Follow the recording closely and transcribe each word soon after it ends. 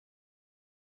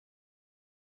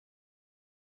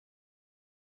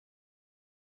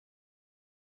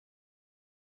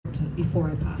before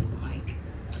I pass the mic.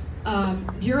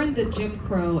 During the Jim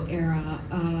Crow era,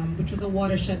 which was a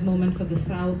watershed moment for the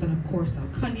South and of course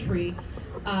our country,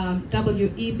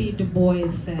 W.E.B. Du Bois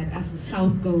said, "As the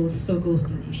South goes, so goes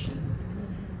the nation."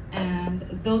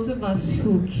 And those of us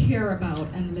who care about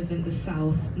and live in the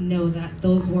South know that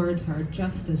those words are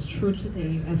just as true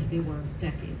today as they were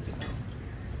decades ago.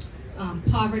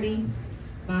 Poverty,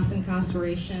 mass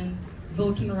incarceration,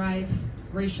 voting rights,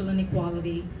 racial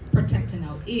inequality, protecting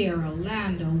our air, our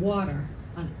land, our water,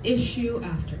 on issue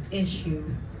after issue.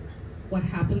 What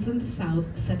happens in the South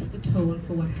sets the tone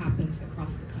for what happens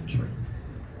across the country.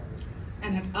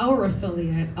 And at our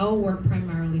affiliate, our work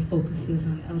primarily focuses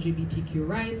on LGBTQ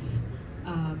rights,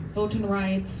 voting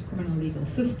rights, criminal legal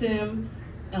system,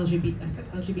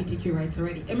 LGBTQ rights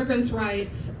already, immigrants'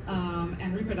 rights,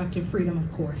 and reproductive freedom,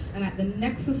 of course. And at the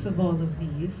nexus of all of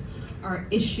these are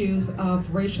issues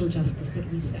of racial justice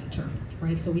that we center,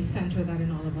 right? So we center that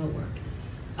in all of our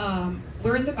work.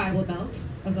 We're in the Bible Belt,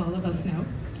 as all of us know.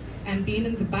 And being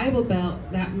in the Bible Belt,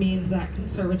 that means that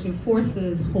conservative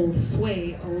forces hold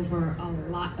sway over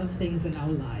a lot of things in our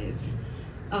lives.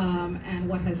 And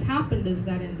what has happened is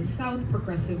that in the South,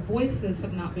 progressive voices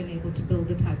have not been able to build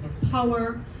the type of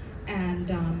power and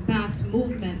mass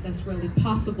movement that's really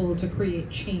possible to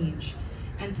create change.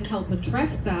 And to help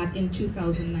address that, in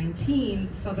 2019,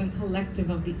 the Southern Collective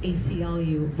of the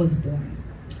ACLU was born.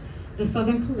 The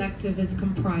Southern Collective is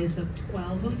comprised of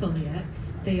 12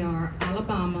 affiliates. They are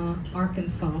Alabama,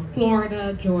 Arkansas,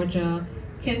 Florida, Georgia,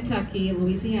 Kentucky,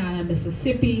 Louisiana,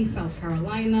 Mississippi, South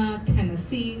Carolina,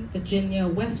 Tennessee, Virginia,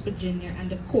 West Virginia,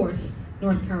 and of course,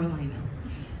 North Carolina.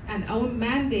 And our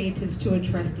mandate is to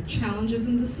address the challenges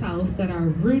in the South that are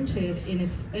rooted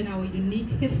in our unique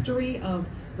history of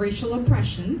racial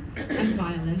oppression and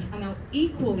violence, and our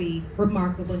equally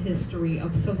remarkable history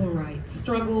of civil rights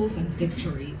struggles and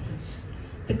victories.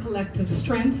 The collective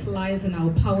strength lies in our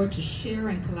power to share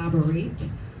and collaborate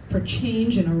for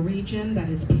change in a region that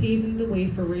is paving the way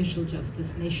for racial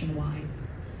justice nationwide.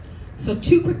 So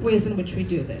 2 quick ways in which we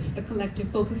do this. The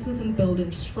collective focuses on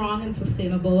building strong and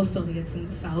sustainable affiliates in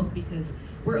the South, because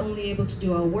we're only able to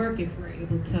do our work if we're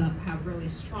able to have really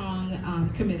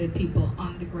strong, committed people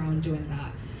on the ground doing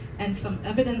that. And some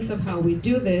evidence of how we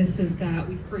do this is that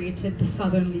we've created the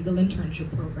Southern Legal Internship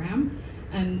Program,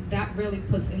 and that really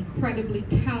puts incredibly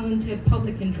talented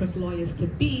public interest lawyers to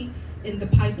be in the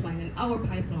pipeline, in our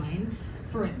pipeline,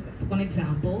 for one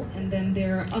example. And then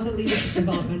there are other leadership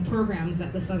development programs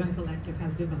that the Southern Collective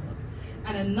has developed.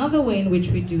 And another way in which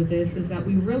we do this is that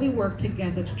we really work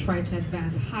together to try to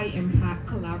advance high-impact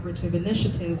collaborative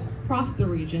initiatives across the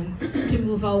region to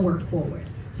move our work forward.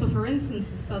 So for instance,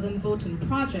 the Southern Voting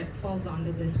Project falls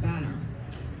under this banner.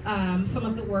 Some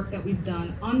of the work that we've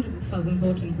done under the Southern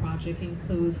Voting Project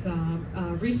includes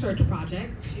a research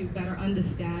project to better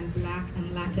understand Black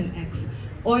and Latinx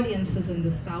audiences in the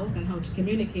South and how to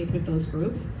communicate with those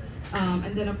groups.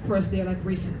 And then of course there are like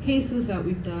recent cases that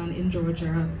we've done in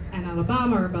Georgia and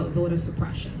Alabama about voter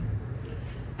suppression.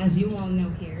 As you all know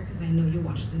here, because I know you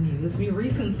watch the news, we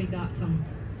recently got some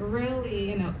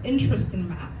really interesting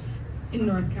maps in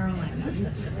North Carolina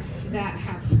that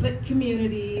have split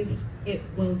communities. It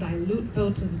will dilute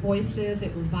voters' voices.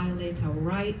 It will violate our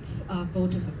rights of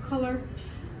voters of color.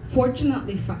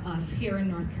 Fortunately for us here in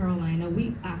North Carolina,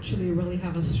 we actually really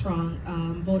have a strong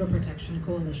voter protection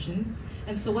coalition.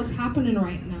 And so what's happening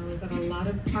right now is that a lot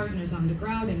of partners on the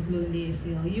ground, including the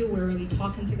ACLU, we're really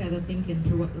talking together, thinking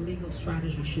through what the legal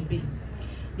strategy should be.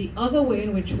 The other way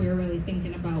in which we're really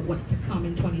thinking about what's to come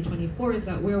in 2024 is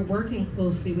that we're working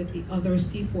closely with the other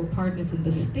C4 partners in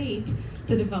the state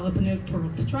to develop an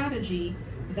electoral strategy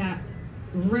that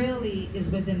really is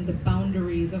within the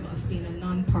boundaries of us being a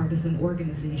nonpartisan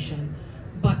organization,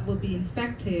 but will be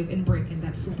effective in breaking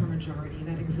that supermajority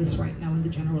that exists right now in the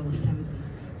General Assembly.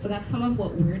 So that's some of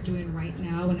what we're doing right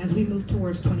now, and as we move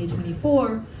towards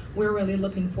 2024, we're really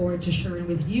looking forward to sharing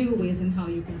with you ways in how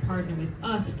you can partner with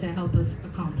us to help us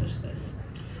accomplish this.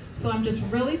 So I'm just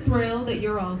really thrilled that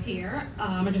you're all here.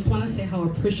 I just want to say how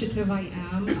appreciative I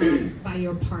am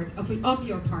of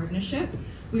your partnership.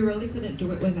 We really couldn't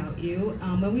do it without you.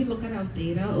 When we look at our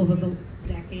data over the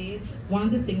decades, one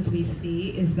of the things we see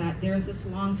is that there's this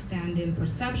long-standing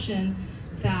perception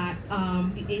that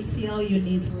the ACLU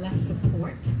needs less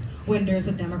support when there's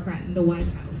a Democrat in the White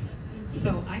House.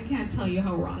 So I can't tell you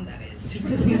how wrong that is,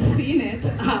 because we've seen it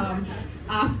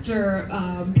after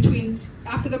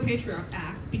the Patriot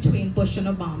Act between Bush and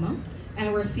Obama,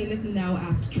 and we're seeing it now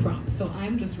after Trump. So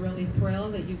I'm just really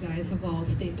thrilled that you guys have all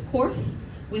stayed the course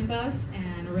with us,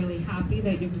 and really happy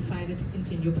that you've decided to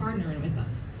continue partnering with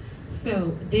us.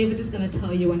 So David is going to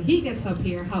tell you when he gets up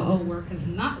here how our work has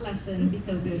not lessened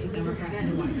because there's a Democrat in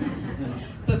the White House.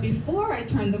 But before I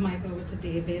turn the mic over to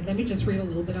David, let me just read a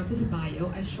little bit of his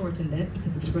bio. I shortened it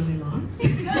because it's really long.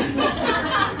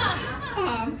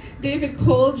 David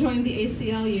Cole joined the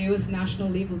ACLU as National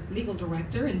Legal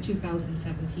Director in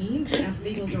 2017. As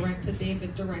Legal Director,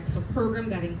 David directs a program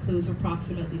that includes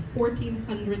approximately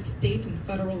 1,400 state and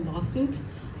federal lawsuits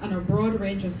on a broad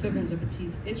range of civil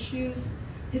liberties issues.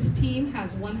 His team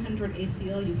has 100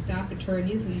 ACLU staff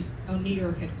attorneys in our New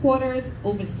York headquarters,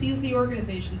 oversees the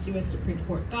organization's U.S. Supreme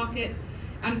Court docket,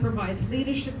 and provides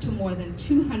leadership to more than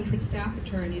 200 staff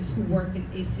attorneys who work in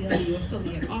ACLU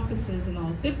affiliate offices in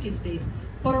all 50 states,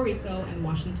 Puerto Rico, and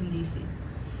Washington, D.C.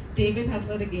 David has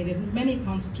litigated many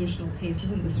constitutional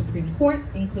cases in the Supreme Court,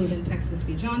 including Texas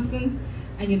v. Johnson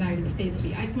and United States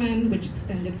v. Eichmann, which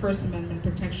extended First Amendment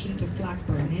protection to flag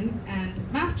burning,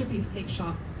 and Masterpiece Cake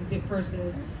Shop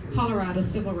versus Colorado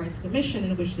Civil Rights Commission,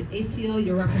 in which the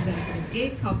ACLU represented a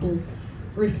gay couple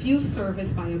refused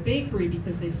service by a bakery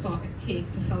because they sought a cake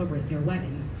to celebrate their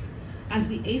wedding. As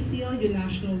the ACLU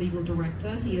National Legal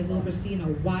Director, he has overseen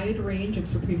a wide range of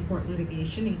Supreme Court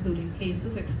litigation, including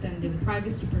cases extending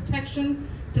privacy protection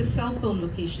to cell phone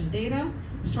location data,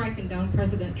 striking down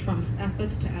President Trump's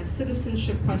efforts to add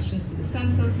citizenship questions to the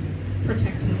census,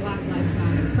 protecting Black Lives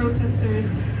Matter protesters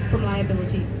from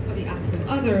liability for the acts of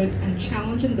others, and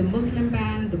challenging the Muslim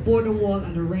ban, the border wall,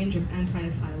 and a range of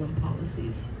anti-asylum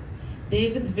policies.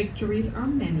 David's victories are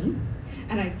many,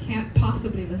 and I can't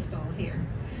possibly list all here.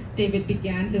 David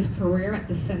began his career at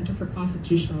the Center for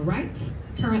Constitutional Rights.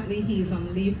 Currently, he is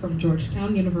on leave from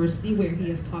Georgetown University, where he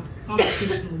has taught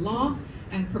constitutional law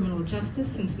and criminal justice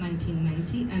since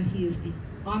 1990, and he is the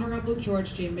Honorable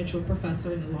George J. Mitchell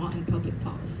Professor in Law and Public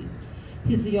Policy.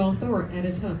 He's the author or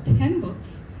editor of 10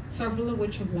 books, several of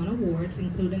which have won awards,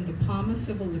 including the Palmer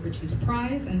Civil Liberties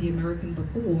Prize and the American Book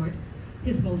Award.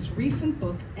 His most recent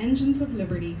book, Engines of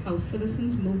Liberty: How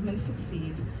Citizens Movement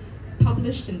Succeeds,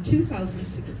 published in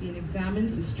 2016,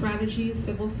 examines the strategies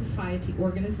civil society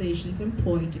organizations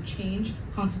employ to change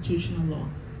constitutional law.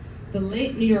 The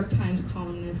late New York Times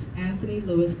columnist Anthony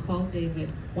Lewis called David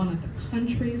one of the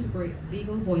country's great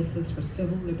legal voices for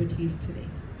civil liberties today.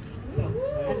 So,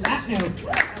 on that note,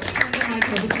 I'll turn the mic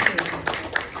over to David.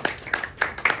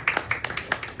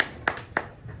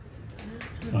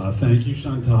 Thank you,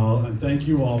 Chantal, and thank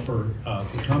you all for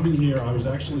coming here. I was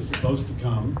actually supposed to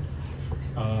come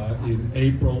in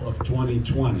April of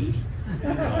 2020.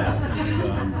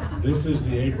 This is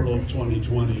the April of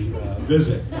 2020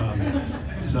 visit.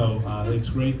 So it's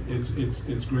great.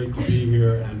 It's great to be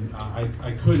here, and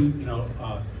I couldn't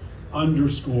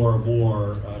underscore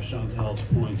more Chantal's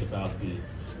point about the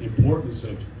importance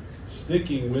of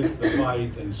sticking with the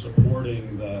fight and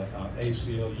supporting the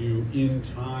ACLU in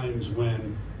times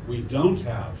when we don't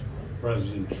have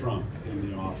President Trump in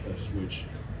the office, which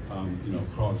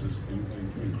causes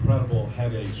incredible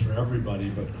headaches for everybody,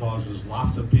 but causes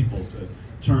lots of people to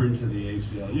turn to the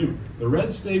ACLU. The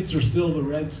red states are still the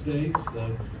red states.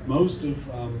 Most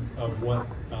of what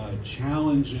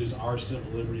challenges our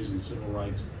civil liberties and civil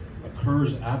rights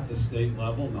occurs at the state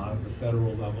level, not at the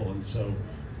federal level, and so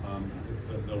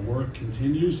the work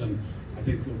continues. And I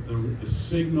think the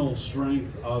signal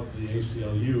strength of the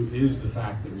ACLU is the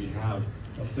fact that we have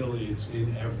affiliates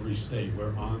in every state.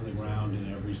 We're on the ground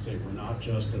in every state. We're not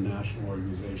just a national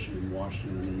organization in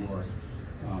Washington or New York.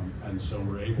 And so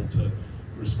we're able to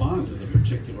respond to the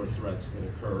particular threats that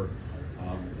occur.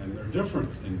 And they're different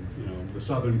in the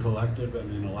Southern Collective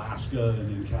and in Alaska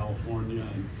and in California.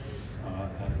 And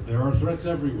there are threats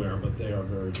everywhere, but they are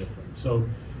very different. So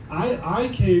I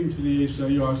came to the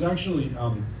ACLU. I was actually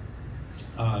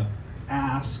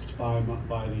asked by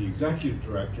the executive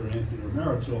director, Anthony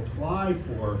Romero, to apply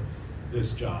for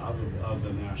this job of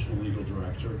the National Legal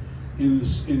Director in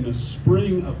the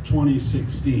spring of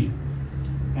 2016.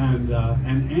 And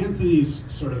Anthony's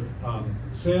sort of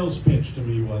sales pitch to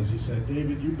me was, he said,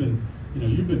 David, you've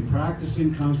been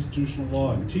practicing constitutional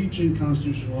law and teaching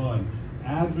constitutional law and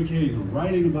advocating and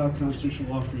writing about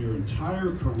constitutional law for your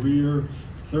entire career,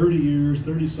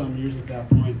 30-some years at that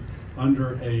point,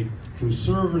 under a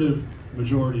conservative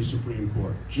majority Supreme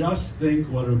Court. Just think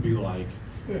what it would be like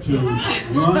to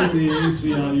run the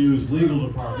ACLU's legal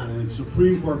department and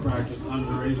Supreme Court practice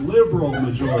under a liberal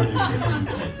majority Supreme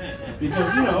Court.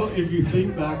 Because, if you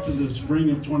think back to the spring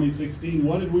of 2016,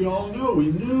 what did we all know?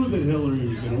 We knew that Hillary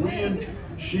was going to win.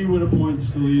 She would appoint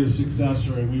Scalia's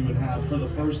successor, and we would have, for the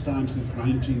first time since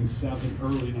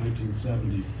early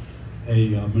 1970s,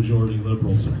 a majority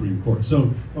liberal Supreme Court.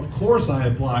 So, of course, I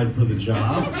applied for the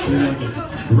job. It seemed like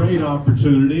a great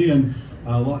opportunity, and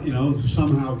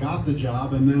somehow got the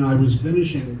job, and then I was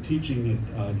finishing teaching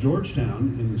at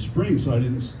Georgetown in the spring, so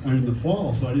in the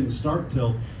fall, so I didn't start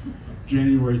till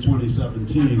January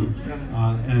 2017,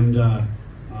 and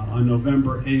on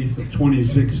November 8th of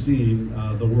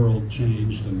 2016, the world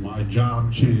changed, and my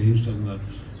job changed, and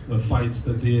the fights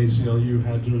that the ACLU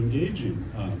had to engage in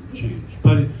changed.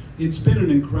 But it's been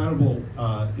an incredible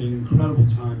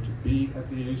time to be at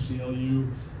the ACLU.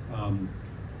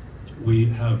 We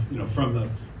have,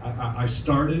 I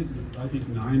started, I think,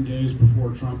 9 days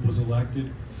before Trump was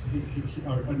elected,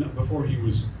 before he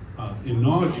was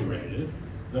inaugurated.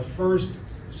 The first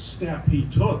step he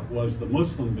took was the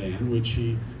Muslim ban, which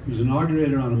he was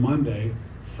inaugurated on a Monday.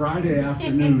 Friday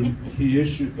afternoon, he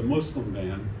issued the Muslim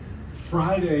ban.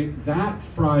 That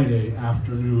Friday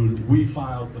afternoon, we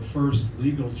filed the first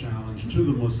legal challenge to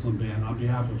the Muslim ban on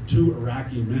behalf of 2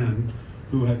 Iraqi men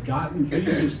who had gotten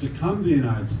visas to come to the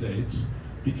United States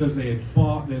because they had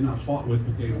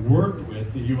worked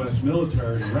with the U.S.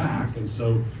 military in Iraq, and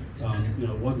so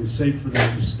it wasn't safe for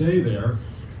them to stay there.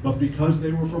 But because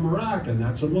they were from Iraq, and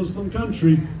that's a Muslim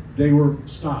country, they were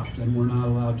stopped and were not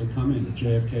allowed to come in at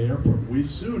JFK Airport. We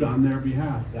sued on their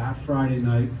behalf that Friday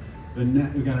night. We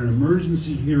got an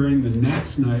emergency hearing the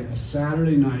next night, a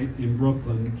Saturday night in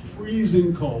Brooklyn,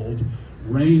 freezing cold,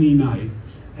 rainy night,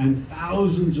 and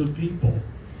thousands of people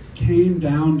came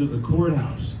down to the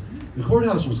courthouse. The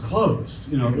courthouse was closed.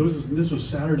 This was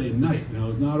Saturday night. It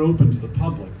was not open to the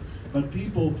public. But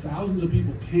thousands of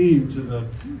people came to the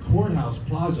courthouse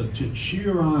plaza to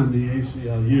cheer on the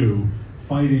ACLU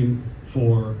fighting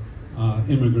for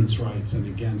immigrants' rights and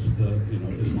against the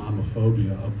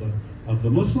Islamophobia of the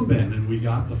Muslim ban. And we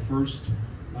got the first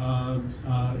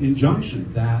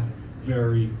injunction that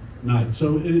very night.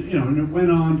 So and it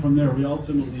went on from there. We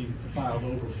ultimately filed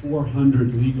over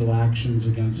 400 legal actions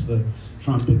against the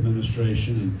Trump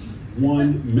administration and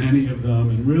won many of them.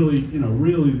 And really,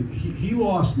 he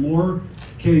lost more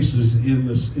cases in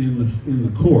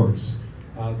the courts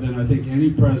than I think any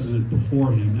president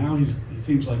before him. Now he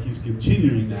seems like he's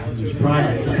continuing that in his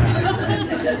private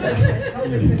capacity.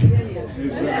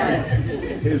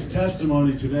 His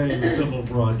testimony today in the civil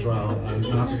fraud trial is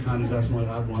not the kind of testimony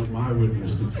I'd want my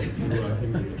witness to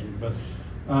engage in. But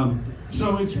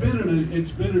so it's been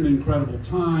an incredible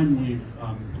time. We've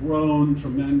grown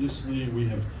tremendously. We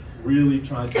have really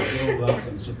tried to build up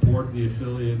and support the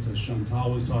affiliates. As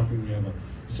Chantal was talking, we have a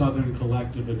Southern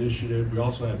Collective Initiative. We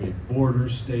also have a border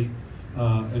state,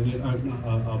 a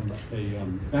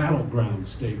battleground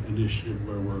state initiative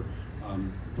where we're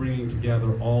bringing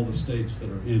together all the states that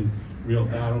are in real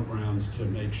battlegrounds to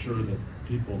make sure that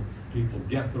people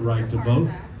get the right to vote.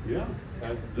 Yeah,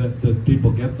 that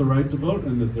people get the right to vote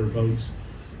and that their votes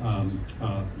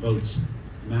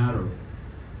matter.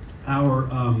 Our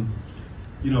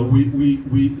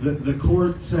the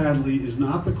court, sadly, is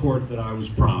not the court that I was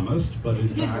promised, but in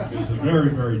fact is a very,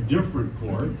 very different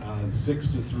court,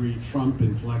 6-3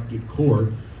 Trump-inflected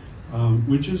court,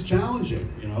 which is challenging,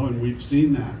 and we've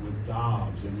seen that with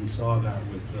Dobbs, and we saw that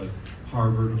with the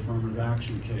Harvard affirmative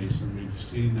action case, and we've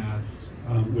seen that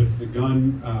with the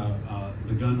gun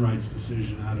rights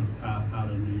decision out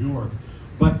of New York.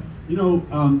 But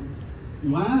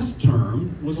last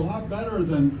term was a lot better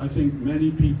than I think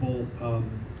many people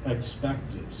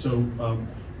expected. So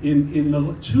in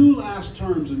the 2 last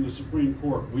terms in the Supreme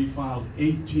Court, we filed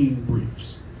 18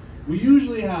 briefs. We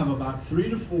usually have about 3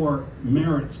 to 4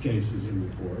 merits cases in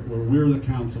the court where we're the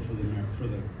counsel for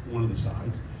one of the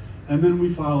sides, and then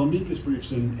we file amicus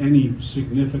briefs in any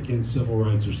significant civil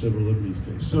rights or civil liberties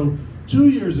case. So 2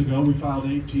 years ago we filed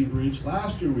 18 briefs.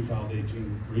 Last year we filed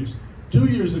 18 briefs. 2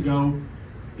 years ago,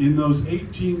 in those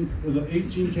 18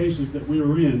 cases that we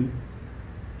were in,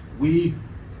 we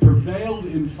prevailed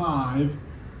in 5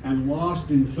 and lost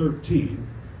in 13.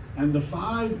 And the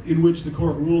 5 in which the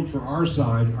court ruled for our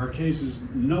side are cases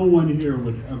no one here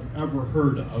would have ever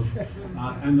heard of.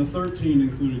 And the 13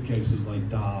 included cases like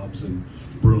Dobbs and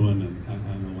Bruin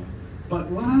and the like.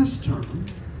 But last term,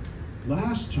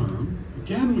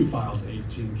 again we filed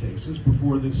 18 cases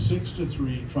before the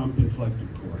 6-3 Trump-inflected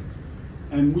court.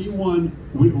 And we won,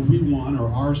 or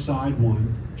our side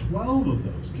won, 12 of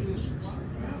those cases,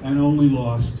 and only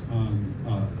lost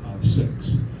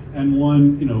 6. And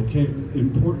won,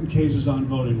 important cases on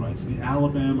voting rights. The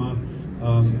Alabama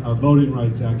Voting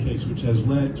Rights Act case, which has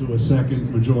led to a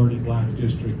second majority black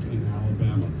district in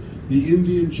Alabama. The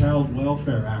Indian Child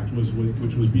Welfare Act,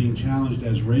 which was being challenged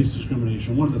as race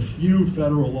discrimination, one of the few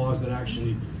federal laws that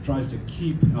actually tries to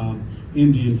keep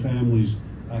Indian families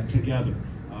together.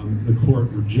 The court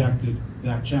rejected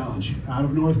that challenge. Out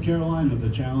of North Carolina, the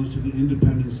challenge to the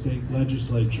independent state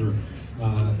legislature,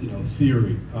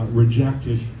 theory,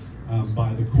 rejected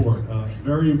by the court.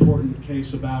 Very important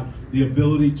case about the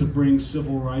ability to bring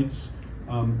civil rights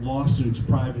lawsuits,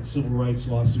 private civil rights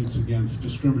lawsuits against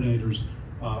discriminators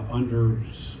under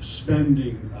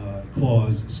spending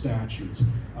clause statutes.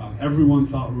 Everyone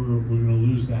thought we were going to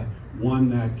lose that, won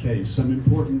that case. Some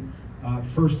important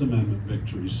First Amendment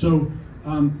victories. So,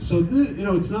 it's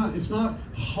not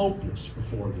hopeless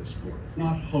before this court. It's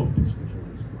not hopeless before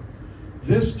this court.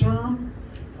 This term,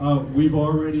 we've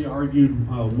already argued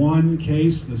one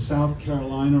case, the South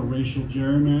Carolina racial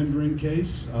gerrymandering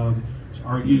case.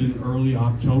 Argued in early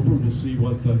October. We'll see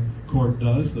what the court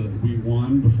does. We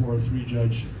won before a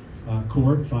 3-judge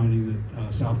court, finding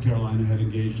that South Carolina had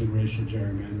engaged in racial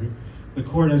gerrymandering. The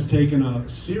court has taken a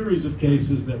series of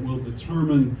cases that will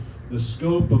determine the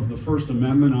scope of the First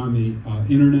Amendment on the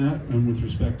internet and with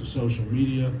respect to social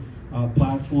media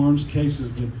platforms,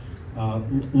 cases that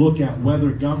look at whether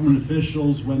government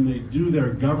officials, when they do their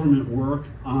government work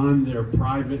on their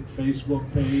private Facebook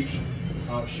page,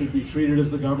 should be treated as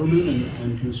the government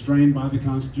and constrained by the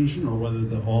Constitution, or whether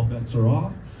all bets are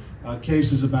off.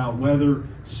 Cases about whether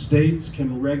states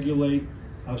can regulate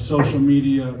social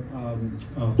media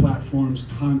platforms'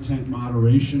 content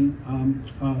moderation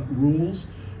rules,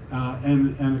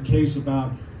 and a case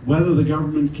about whether the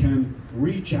government can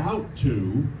reach out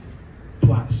to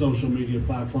social media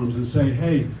platforms and say,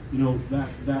 hey,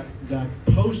 that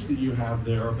post that you have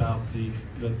there about the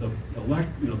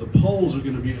polls are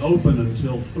going to be open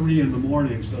until 3 in the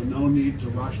morning, so no need to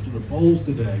rush to the polls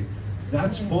today.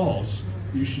 That's false.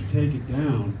 You should take it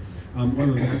down.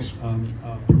 Whether that's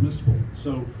permissible.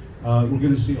 So we're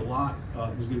going to see a lot.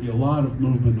 There's going to be a lot of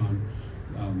movement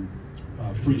on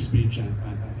free speech and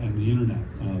the internet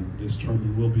this term,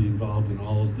 and we'll be involved in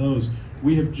all of those.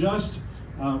 We have just.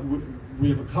 We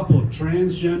have a couple of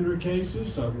transgender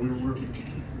cases. The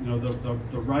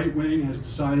right wing has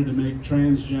decided to make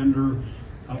transgender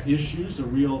issues a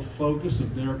real focus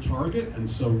of their target, and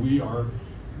so we are,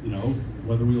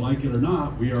 whether we like it or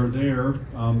not, we are there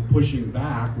pushing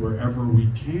back wherever we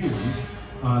can,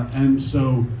 and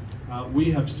so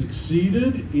we have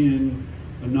succeeded in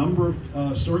a number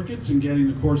of circuits in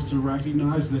getting the courts to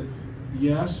recognize that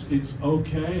yes, it's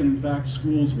okay, and in fact,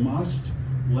 schools must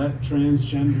let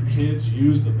transgender kids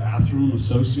use the bathroom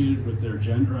associated with their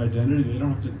gender identity. They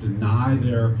don't have to deny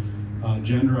their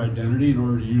gender identity in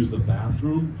order to use the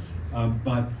bathroom.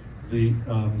 But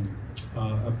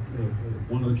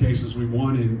one of the cases we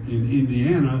won in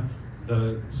Indiana,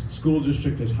 the school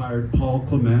district has hired Paul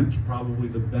Clement, probably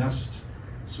the best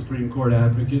Supreme Court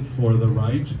advocate for the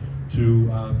right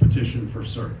to petition for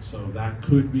cert. So that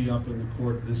could be up in the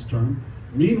court this term.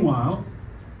 Meanwhile,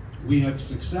 we have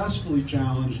successfully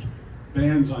challenged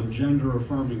bans on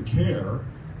gender-affirming care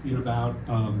in about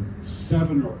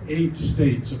 7 or 8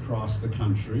 states across the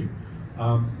country,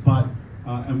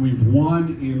 and we've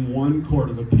won in one court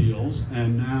of appeals,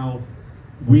 and now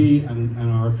we and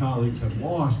our colleagues have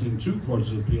lost in 2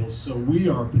 courts of appeals, so we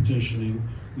are petitioning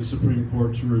the Supreme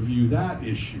Court to review that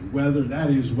issue,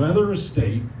 whether a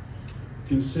state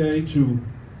can say to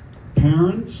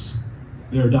parents,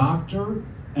 their doctor,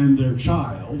 and their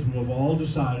child, who have all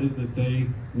decided that they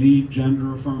need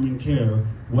gender-affirming care,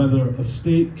 whether a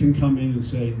state can come in and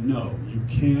say, no, you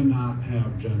cannot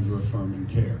have gender-affirming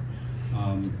care.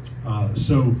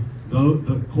 So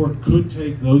the court could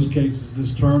take those cases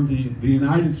this term. The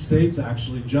United States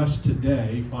actually just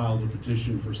today filed a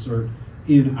petition for cert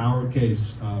in our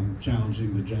case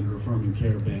challenging the gender-affirming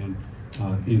care ban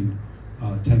in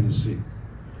Tennessee.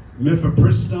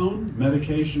 Mifepristone,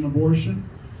 medication abortion,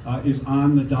 is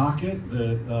on the docket.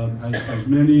 As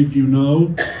many of you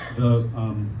know,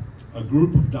 a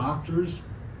group of doctors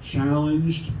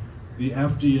challenged the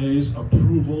FDA's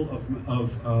approval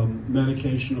of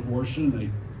medication abortion.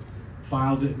 They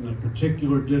filed it in a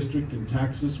particular district in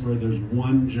Texas where there's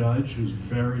one judge who's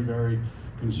very, very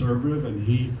conservative, and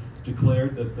he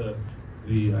declared that the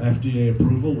FDA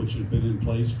approval, which had been in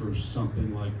place for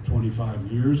something like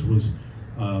 25 years, was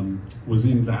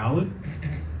invalid.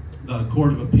 The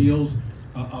Court of Appeals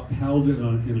upheld it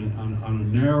on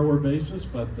a narrower basis,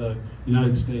 but the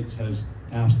United States has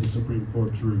asked the Supreme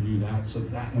Court to review that.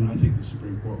 And I think the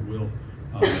Supreme Court will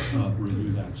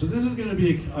review that. So this is going to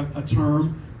be a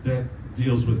term that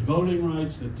deals with voting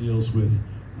rights, that deals with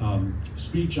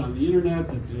speech on the internet,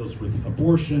 that deals with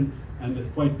abortion, and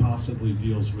that quite possibly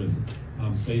deals with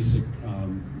basic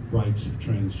rights of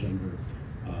transgender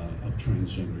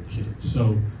kids.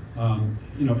 So.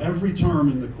 Every term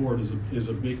in the court is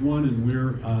a big one, and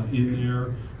we're in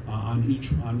there on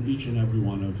each and every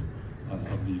one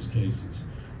of these cases.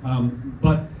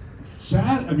 But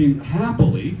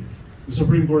happily, the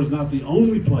Supreme Court is not the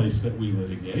only place that we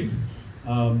litigate.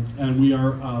 And we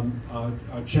are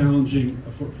challenging,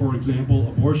 for example,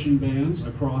 abortion bans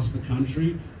across the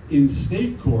country in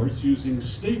state courts using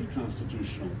state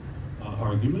constitutional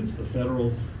arguments. The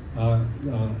federal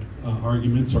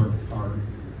arguments are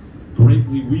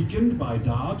greatly weakened by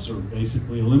Dobbs, or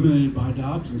basically eliminated by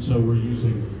Dobbs, and so we're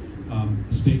using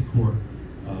state court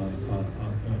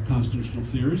constitutional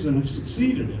theories, and have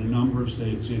succeeded in a number of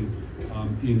states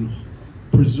in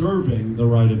preserving the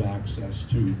right of access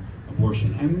to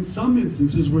abortion. And in some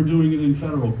instances, we're doing it in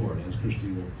federal court, as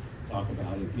Christy will talk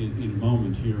about it in a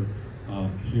moment here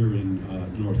in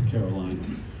North Carolina.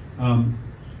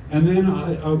 And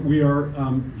then we are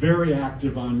very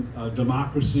active on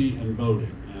democracy and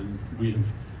voting, and we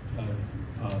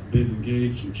have been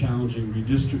engaged in challenging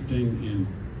redistricting in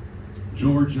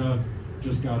Georgia.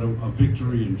 Just got a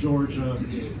victory in Georgia,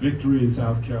 victory in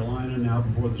South Carolina, now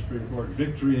before the Supreme Court,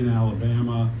 victory in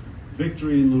Alabama,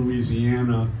 victory in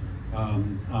Louisiana,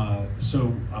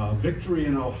 victory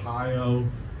in Ohio.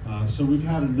 So we've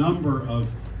had a number of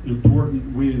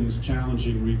important wins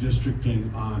challenging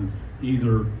redistricting on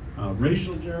either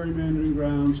racial gerrymandering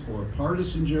grounds or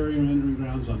partisan gerrymandering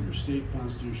grounds under state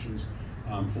constitutions,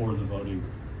 or the Voting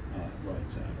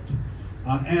Rights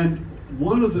Act. And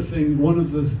one of the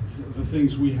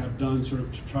things we have done sort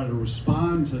of to try to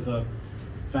respond to the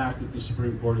fact that the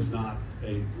Supreme Court is not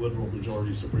a liberal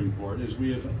majority Supreme Court is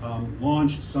we have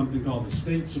launched something called the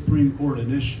State Supreme Court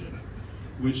Initiative,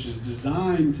 which is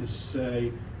designed to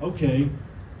say, okay,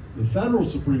 the federal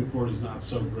Supreme Court is not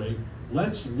so great.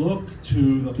 Let's look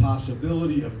to the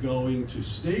possibility of going to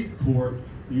state court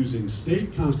using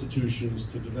state constitutions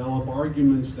to develop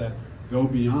arguments that go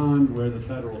beyond where the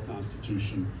federal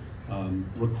Constitution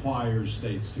requires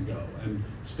states to go. And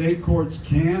state courts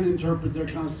can interpret their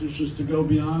constitutions to go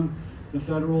beyond the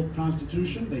federal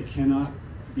Constitution. They cannot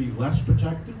be less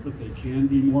protective, but they can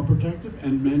be more protective,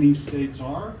 and many states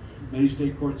are. Many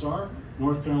state courts are.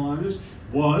 North Carolina's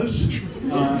was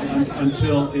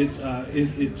until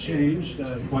it changed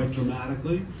quite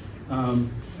dramatically.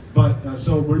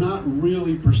 So we're not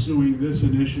really pursuing this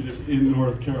initiative in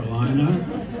North Carolina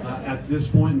at this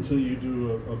point until you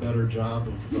do a better job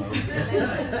of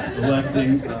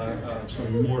electing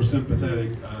some more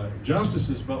sympathetic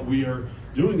justices. But we are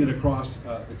doing it across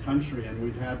the country, and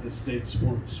we've had the State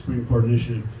Supreme Court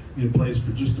Initiative in place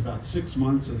for just about 6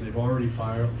 months, and they've already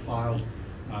filed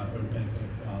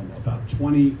about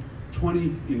 20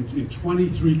 in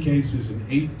 23 cases in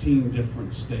 18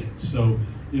 different states. So,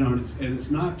 you know, and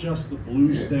it's not just the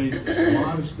blue states. There's a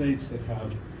lot of states that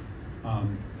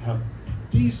have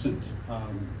decent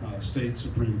state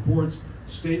Supreme Courts.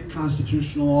 State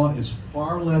constitutional law is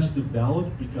far less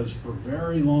developed because for a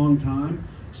very long time,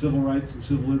 civil rights and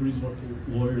civil liberties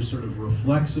lawyers sort of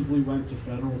reflexively went to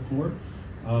federal court.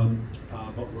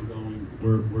 But we're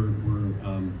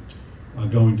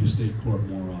going to state court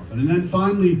more often. And then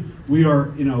finally, we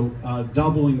are,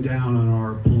 doubling down on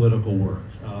our political work.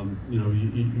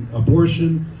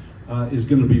 Abortion is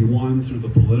going to be won through the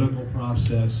political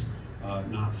process,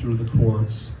 not through the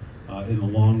courts in the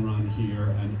long run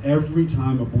here. And every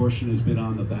time abortion has been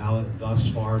on the ballot thus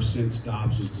far since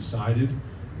Dobbs was decided,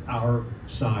 our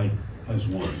side has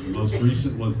won. The most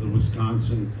recent was the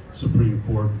Wisconsin Supreme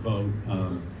Court vote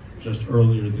just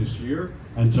earlier this year,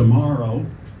 and tomorrow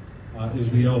is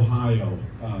the Ohio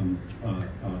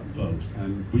vote.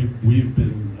 And we've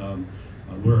been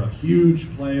we're a huge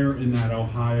player in that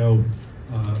Ohio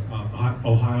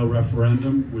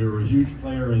referendum. We were a huge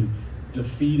player in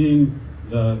defeating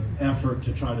the effort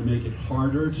to try to make it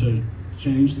harder to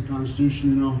change the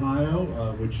Constitution in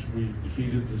Ohio, which we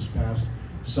defeated this past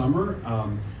summer.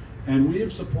 And we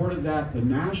have supported that. The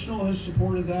National has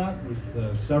supported that with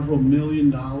several $1 million.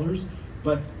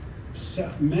 But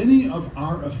many of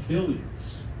our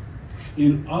affiliates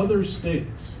in other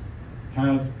states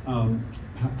have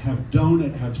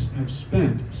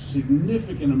spent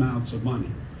significant amounts of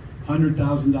money.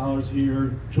 $100,000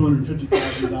 here,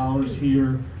 $250,000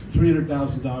 here,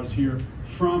 $300,000 here,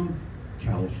 from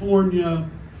California,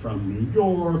 from New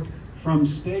York, from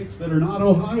states that are not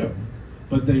Ohio.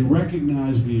 But they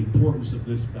recognize the importance of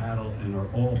this battle and are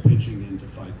all pitching in to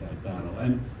fight that battle.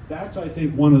 And that's, I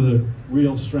think, one of the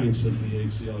real strengths of the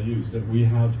ACLU, is that we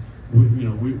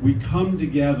come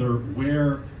together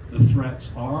where the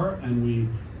threats are, and we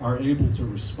are able to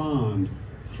respond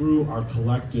through our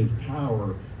collective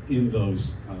power in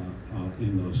those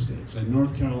states. And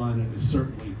North Carolina is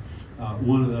certainly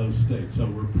one of those states. So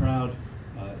we're proud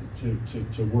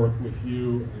to work with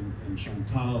you and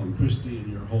Chantal and Christy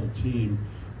and your whole team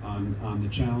on the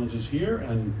challenges here,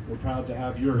 and we're proud to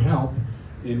have your help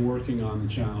in working on the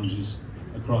challenges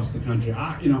across the country.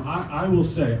 I will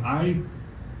say,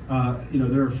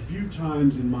 there are a few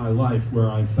times in my life where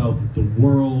I felt that the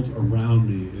world around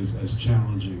me is as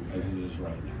challenging as it is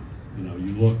right now.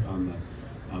 You look on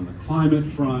the climate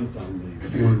front, on the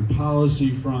foreign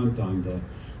policy front, on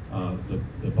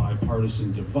the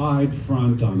bipartisan divide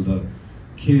front, on the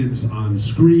kids on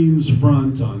screens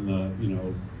front, on the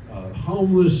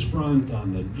homeless front,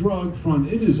 on the drug front.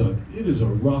 It is a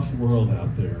rough world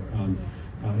out there.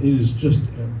 It is just,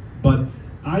 but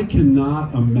I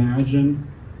cannot imagine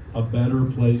a better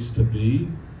place to be,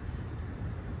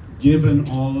 given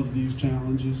all of these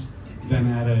challenges,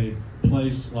 than at a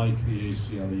place like the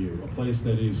ACLU, a place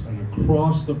that is an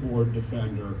across-the-board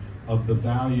defender of the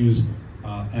values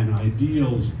and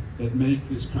ideals that make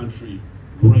this country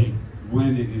great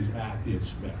when it is at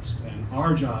its best. And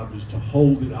our job is to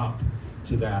hold it up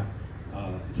to that,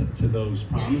 to those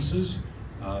promises,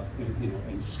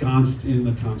 ensconced in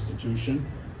the Constitution.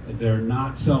 They're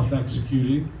not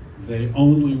self-executing. They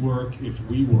only work if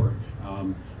we work.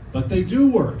 But they do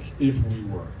work if we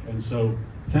work. And so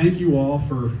thank you all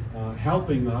for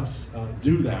helping us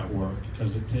do that work,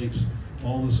 because it takes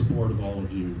all the support of all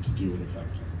of you to do it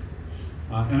effectively.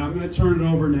 And I'm going to turn it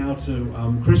over now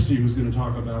to Christy, who's going to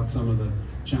talk about some of the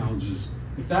challenges,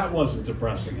 if that wasn't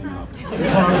depressing enough, talk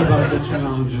about the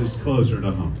challenges closer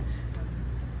to home.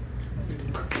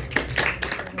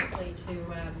 Hopefully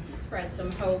to spread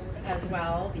some hope as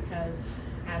well, because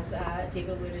as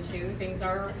David alluded to, things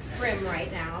are grim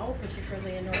right now,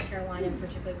 particularly in North Carolina, and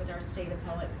particularly with our state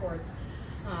appellate courts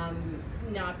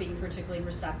not being particularly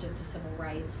receptive to civil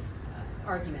rights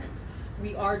arguments.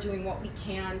 We are doing what we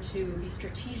can to be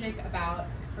strategic about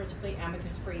particularly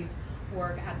amicus brief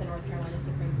work at the North Carolina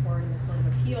Supreme Court and the Court of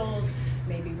Appeals,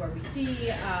 maybe where we see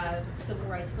a civil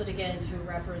rights litigant who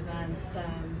represents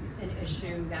an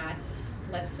issue that,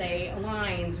 let's say,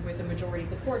 aligns with the majority of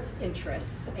the court's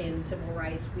interests in civil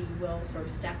rights. We will sort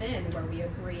of step in where we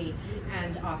agree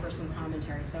and offer some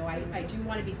commentary. So I do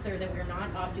want to be clear that we're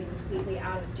not opting completely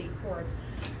out of state courts,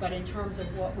 but in terms of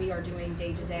what we are doing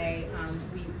day to day,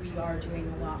 we are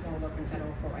doing a lot more work in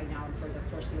federal court right now and for the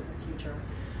foreseeable future.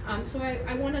 So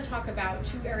I want to talk about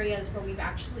two areas where we've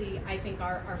actually, I think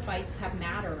our fights have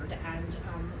mattered, and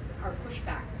our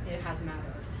pushback, it has mattered.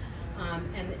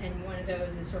 And one of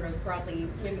those is sort of broadly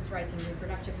women's rights and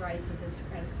reproductive rights at this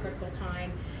critical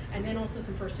time, and then also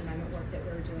some First Amendment work that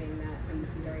we're doing that I'm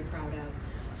very proud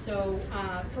of. So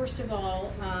first of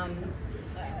all,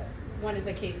 one of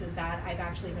the cases that I've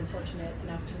actually been fortunate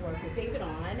enough to work with David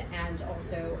on, and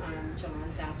also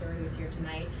John Sasser, who's here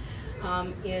tonight,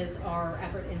 is our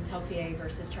effort in Peltier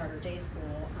versus Charter Day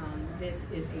School. This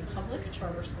is a public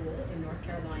charter school in North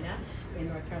Carolina. In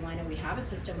North Carolina, we have a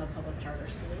system of public charter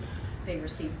schools. They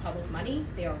receive public money.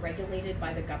 They are regulated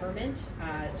by the government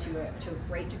to a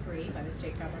great degree, by the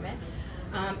state government.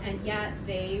 And yet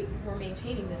they were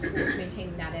maintaining this school,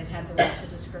 maintaining that it had the right to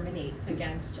discriminate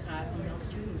against female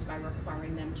students by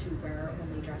requiring them to wear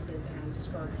only dresses and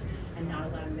skirts and not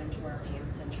allowing them to wear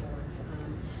pants and shorts.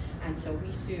 And so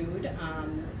we sued,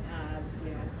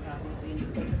 obviously in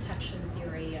equal protection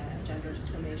theory, gender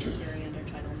discrimination theory under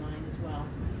Title IX as well.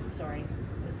 Sorry.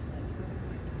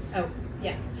 Oh,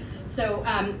 yes. So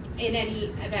in any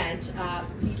event,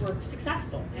 we were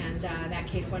successful, and that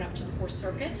case went up to the Fourth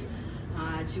Circuit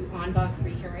to en banc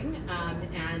rehearing,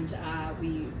 and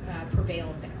we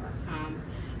prevailed there.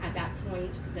 At that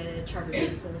point, the Charter Day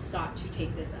School sought to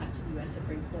take this up to the U.S.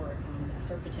 Supreme Court on a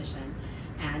cert petition,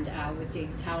 and with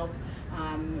David's help,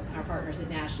 our partners at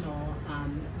National,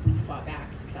 we fought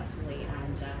back successfully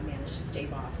and managed to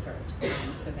stave off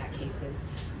cert. So that case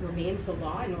remains the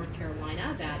law in North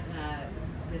Carolina, that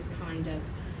this kind of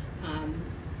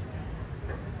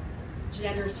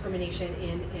gender discrimination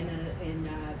in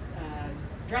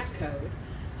dress code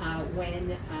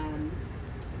when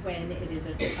it is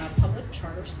a public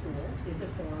charter school is a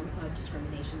form of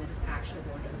discrimination that is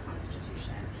actionable under the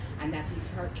Constitution, and that these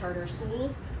charter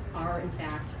schools are in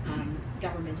fact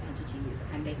government entities,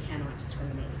 and they cannot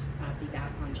discriminate, be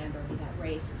that on gender, be that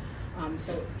race.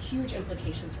 So huge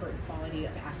implications for equality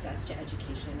of access to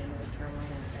education in North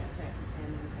Carolina,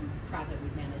 and I'm proud that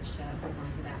we've managed to hold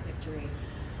on to that victory.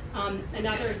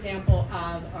 Another example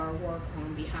of our work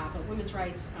on behalf of women's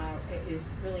rights is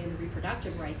really in the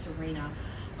reproductive rights arena.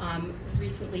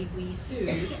 Recently we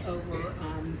sued over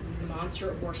the monster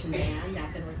abortion ban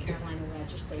that the North Carolina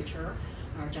legislature,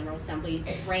 our General Assembly,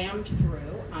 rammed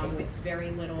through with very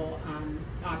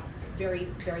very,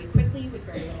 very quickly with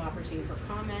very little opportunity for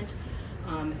comment,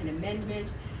 an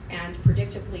amendment, and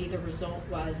predictably the result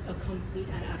was a complete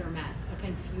and utter mess, a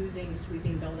confusing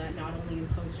sweeping bill that not only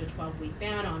imposed a 12-week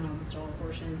ban on almost all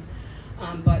abortions,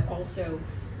 but also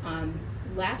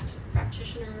left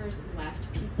practitioners,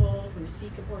 left people who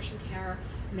seek abortion care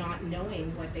not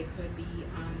knowing what they could be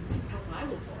held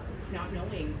liable for, not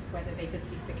knowing whether they could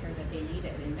seek the care that they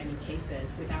needed in many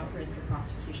cases without risk of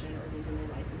prosecution or losing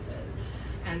their licenses.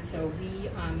 And so we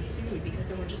sued because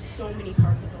there were just so many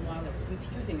parts of the law that were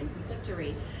confusing and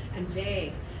conflictory and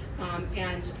vague.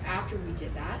 And after we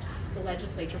did that, the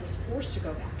legislature was forced to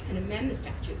go back and amend the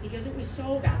statute because it was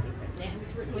so badly written. It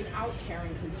was written without care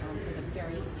and concern for the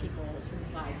very people whose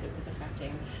lives it was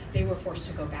affecting. They were forced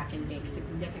to go back and make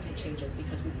significant changes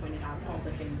because we pointed out all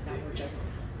the things that were just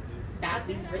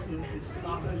badly written and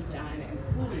sloppily done and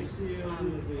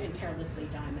cruelly and carelessly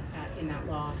done in that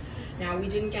law. Now, we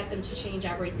didn't get them to change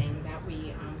everything that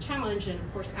we challenged, and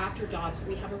of course, after Dobbs,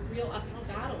 we have a real uphill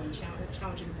battle in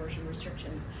challenging abortion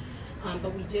restrictions.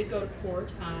 But we did go to court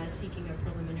seeking a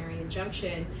preliminary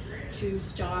injunction to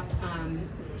stop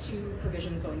two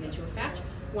provisions going into effect.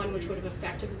 One which would have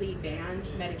effectively banned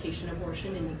medication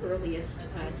abortion in the earliest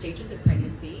stages of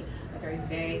pregnancy, a very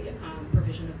vague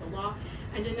provision of the law,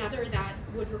 and another that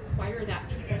would require that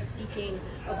people seeking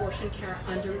abortion care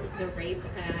under the rape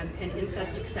and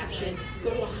incest exception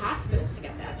go to a hospital to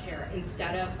get that care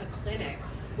instead of a clinic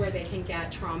where they can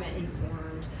get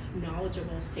trauma-informed,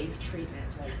 knowledgeable, safe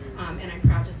treatment. And I'm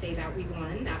proud to say that we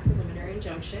won that preliminary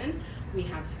injunction. We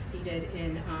have succeeded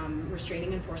in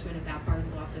restraining enforcement of that part of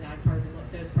the law, so that part of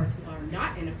those parts of the law are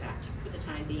not in effect for the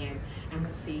time being, and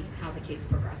we'll see how the case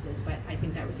progresses. But I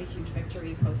think that was a huge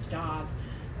victory post-Dobbs.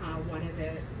 One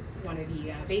of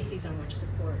the bases on which the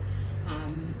court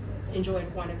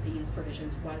enjoyed one of these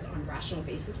provisions was on rational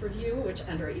basis review, which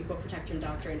under equal protection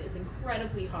doctrine is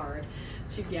incredibly hard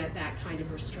to get that kind of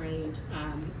restraint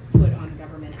put on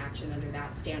government action under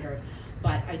that standard.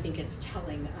 But I think it's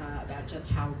telling about just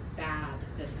how bad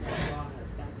this law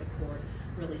is, that the court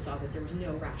really saw that there was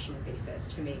no rational basis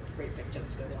to make rape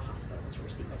victims go to a hospital to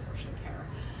receive abortion care.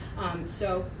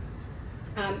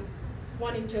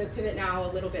 Wanting to pivot now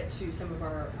a little bit to some of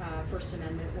our First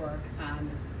Amendment work,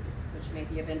 which may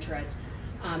be of interest,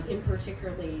 in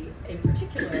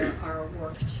particular our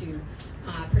work to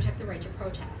protect the right to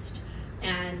protest.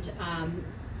 And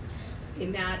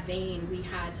in that vein, we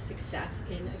had success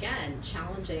in, again,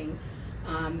 challenging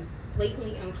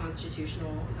blatantly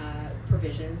unconstitutional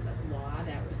provisions of the law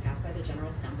that was passed by the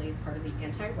General Assembly as part of the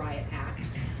Anti-Riot Act.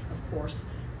 Of course,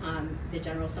 the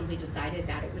General Assembly decided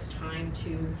that it was time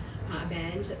to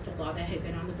amend the law that had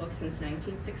been on the books since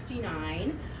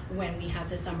 1969 when we had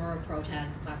the summer of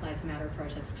protest, the Black Lives Matter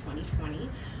protest of 2020.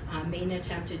 Made an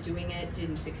attempt at doing it,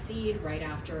 didn't succeed right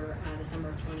after the summer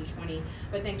of 2020,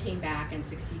 but then came back and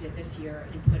succeeded this year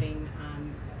in putting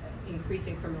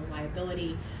increasing criminal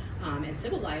liability and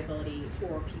civil liability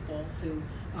for people who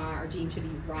are deemed to be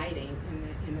rioting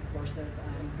in the course of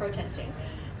protesting.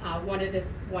 One of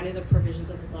the provisions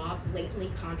of the law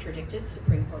blatantly contradicted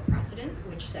Supreme Court precedent,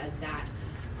 which says that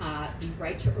the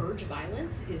right to urge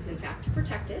violence is in fact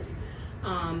protected.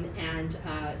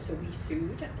 So we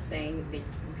sued, saying that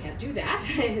you can't do that.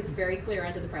 It's very clear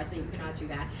under the precedent you cannot do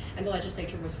that. And the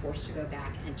legislature was forced to go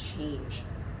back and change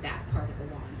that part of the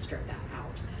law and strip that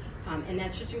out. And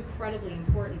that's just incredibly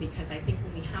important because I think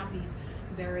when we have these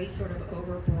very sort of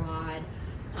overbroad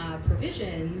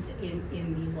provisions in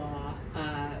the law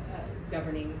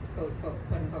governing quote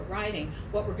unquote rioting,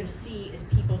 what we're going to see is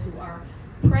people who are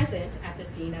present at the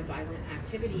scene of violent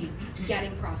activity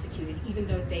getting prosecuted even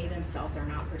though they themselves are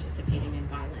not participating in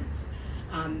violence.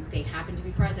 They happen to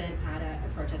be present at a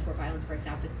protest where violence breaks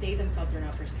out, but they themselves are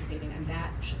not participating, and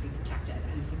that should be protected.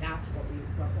 And so that's what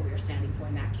we are standing for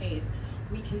in that case.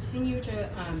 We continue to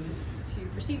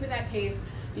proceed with that case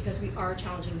because we are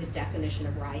challenging the definition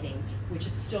of rioting, which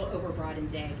is still overbroad and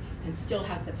vague and still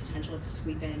has the potential to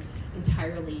sweep in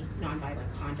entirely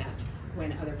nonviolent conduct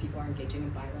when other people are engaging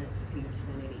in violence in the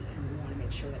vicinity. And we want to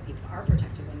make sure that people are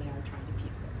protected when they are trying to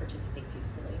participate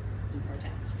peacefully in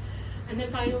protest. And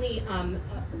then finally,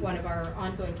 one of our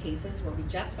ongoing cases where we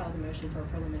just filed a motion for a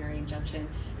preliminary injunction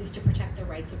is to protect the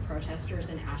rights of protesters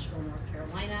in Asheville, North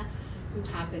Carolina, who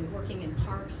have been working in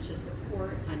parks to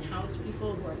support unhoused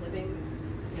people who are living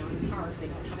in parks. They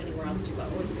don't have anywhere else to go.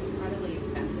 It's incredibly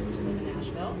expensive to live in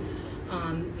Asheville.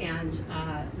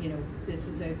 This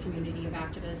is a community of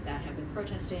activists that have been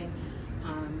protesting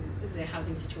the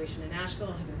housing situation in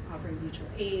Asheville, have been offering mutual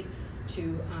aid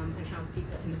to unhoused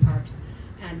people in the parks,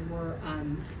 and we're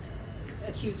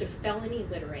accused of felony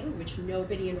littering, which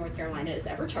nobody in North Carolina is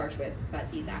ever charged with, but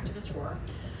these activists were,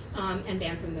 and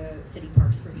banned from the city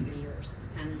parks for 3 years,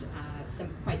 and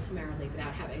quite summarily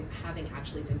without having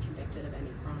actually been convicted of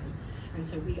any crime. And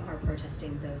so we are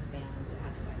protesting those bans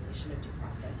as a violation of due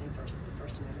process and First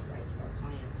Amendment rights of our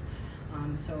clients.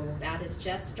 So that is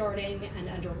just starting and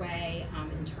underway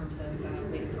in terms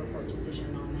of waiting for a court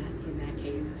decision on that in that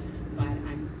case. But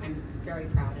I'm very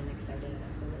proud and excited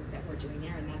of the work that we're doing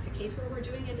there, and that's a case where we're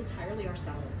doing it entirely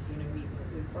ourselves. You know,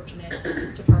 we're fortunate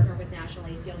to partner with National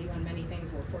ACLU on many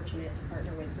things. We're fortunate to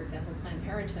partner with, for example, Planned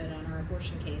Parenthood on our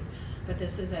abortion case. But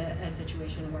this is a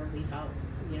situation where we felt,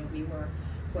 you know, we were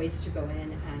poised to go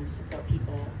in and support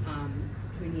people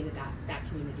who needed that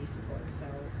community support. So,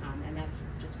 and that's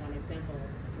just one example of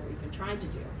what we've been trying to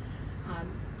do.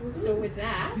 So with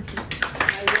that, I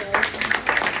will pass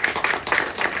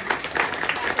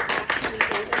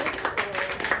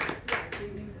it back to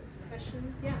David for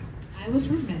questions. Yeah. I was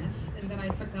remiss in that I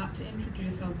forgot to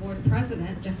introduce our board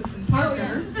president, Jefferson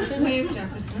Parker. Oh, yes. Wave,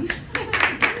 Jefferson.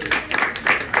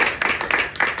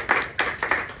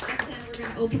 We're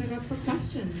going to open it up for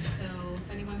questions. So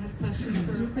if anyone has questions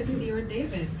for Christy or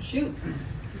David, shoot.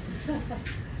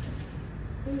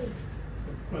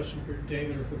 Question for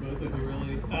David or for both of you,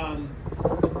 really.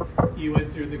 You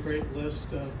went through the great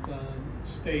list of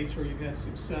states where you've had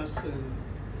success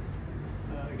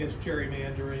against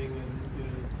gerrymandering and, you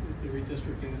know, the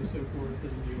redistricting and so forth,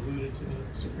 and you alluded to the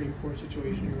Supreme Court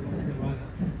situation here in North Carolina.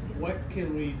 What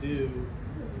can we do,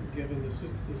 given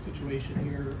the situation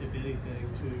here, if anything,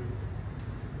 to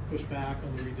push back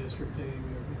on the redistricting?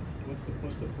 Or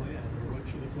what's the plan, or what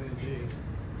should the plan be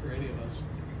for any of us?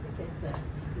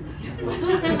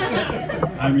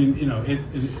 I mean, you know, it's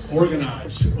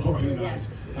organized. Yes.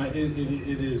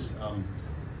 It is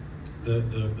the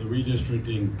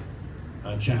redistricting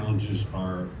challenges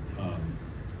are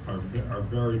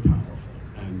very powerful,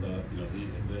 and you know,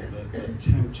 the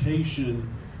temptation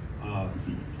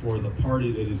for the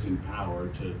party that is in power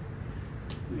to,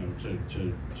 you know,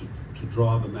 to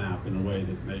draw the map in a way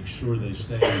that makes sure they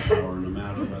stay in power, no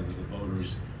matter whether the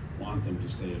voters want them to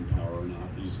stay in power or not,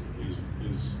 is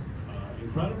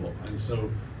incredible. And so,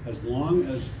 as long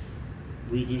as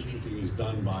redistricting is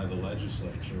done by the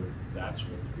legislature, that's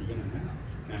what we're going to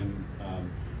have. And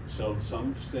so,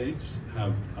 some states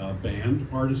have banned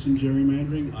partisan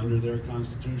gerrymandering under their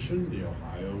constitution. The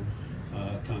Ohio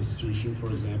Constitution,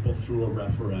 for example, through a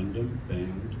referendum,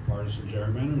 banned partisan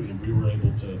gerrymandering, and we were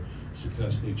able to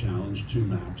successfully challenge 2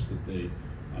 maps that the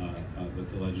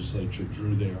legislature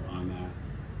drew there on that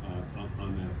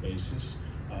basis.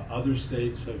 Other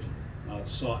states have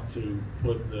sought to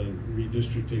put the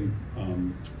redistricting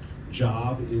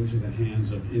job into the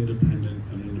hands of an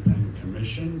independent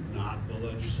commission, not the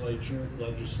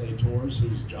legislators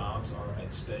whose jobs are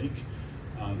at stake,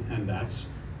 and that's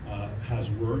has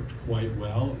worked quite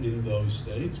well in those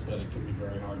states, but it can be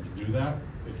very hard to do that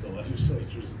if the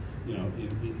legislature's, you know,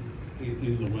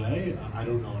 in the way. I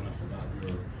don't know enough about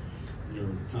your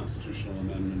constitutional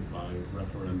amendment by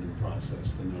referendum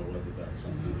process to know whether that's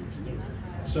something you can do.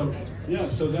 So yeah,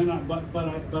 so then but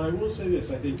I will say this: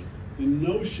 I think the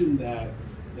notion that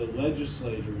the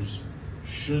legislators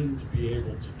shouldn't be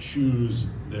able to choose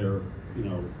their, you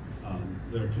know,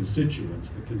 their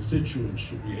constituents, the constituents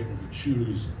should be able to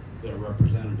choose their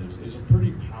representatives, is a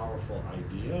pretty powerful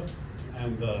idea,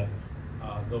 and the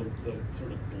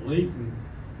sort of blatant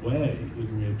way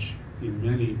in which, in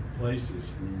many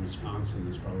places, I mean, Wisconsin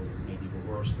is probably maybe the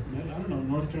worst, but maybe, I don't know,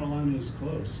 North Carolina is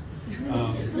close,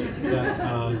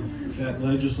 that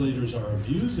legislators are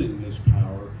abusing this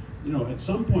power. You know, at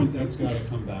some point that's got to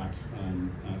come back and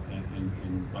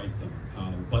bite them,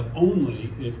 but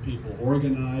only if people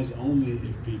organize, only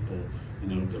if people, you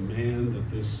know, demand that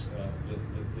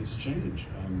this change,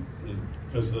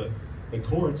 because the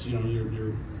courts, you know,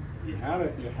 you had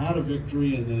a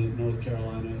victory in the North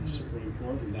Carolina Supreme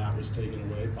Court, and that was taken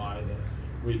away by the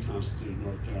reconstituted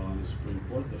North Carolina Supreme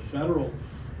Court. The federal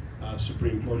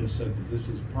Supreme Court has said that this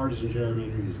is partisan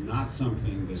gerrymandering is not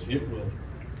something that it will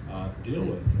deal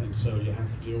with, and so you have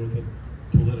to deal with it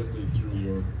politically through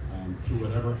your through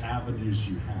whatever avenues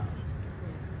you have.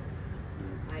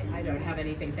 I don't have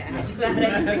anything to add to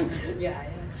that. Yeah.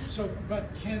 So,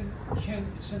 but can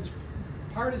since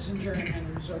partisan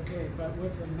gerrymandering is okay, but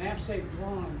with the maps they've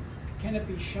drawn, can it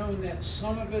be shown that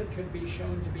some of it could be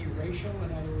shown to be racial?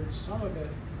 In other words, some of it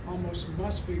almost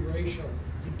must be racial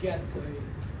to get the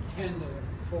 10 to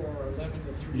 4 or 11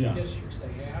 to 3 districts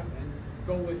they have, and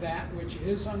go with that, which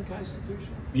is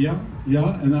unconstitutional? Yeah,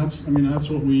 and that's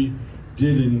what we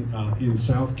did in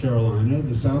South Carolina.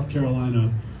 The South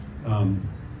Carolina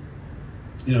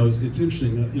it's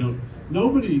interesting that,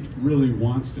 nobody really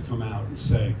wants to come out and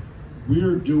say,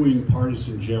 we're doing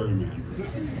partisan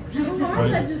gerrymandering. Our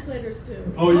legislators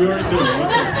do. Oh, yours do?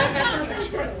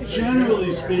 Okay.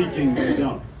 Generally speaking, they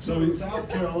don't. So in South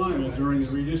Carolina, during the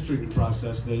redistricting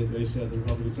process, they said, the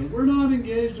Republicans said, we're not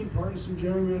engaged in partisan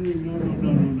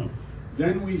gerrymandering, no.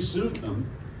 Then we sued them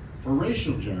for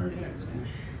racial gerrymandering.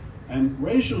 And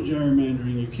racial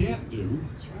gerrymandering you can't do,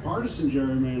 partisan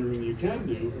gerrymandering you can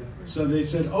do. So they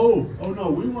said, oh no,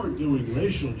 we weren't doing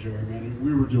racial gerrymandering,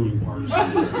 we were doing partisan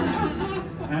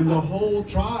gerrymandering. And the whole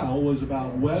trial was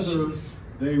about whether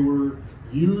they were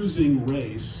using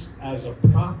race as a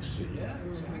proxy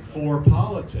for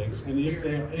politics, and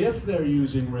if they're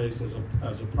using race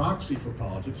as a proxy for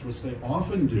politics, which they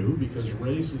often do because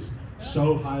race is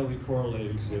so highly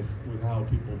correlated with how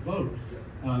people vote,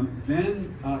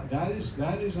 then that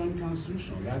is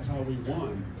unconstitutional. That's how we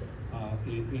won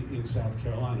in South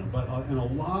Carolina. But in a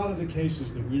lot of the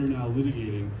cases that we are now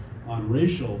litigating on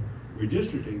racial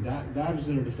redistricting, that is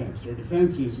their defense. Their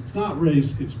defense is it's not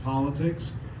race, it's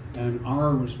politics, and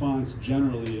our response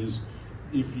generally is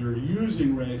if you're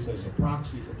using race as a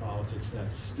proxy for politics,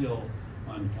 that's still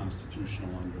unconstitutional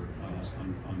under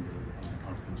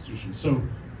our Constitution. So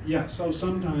yeah, so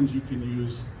sometimes you can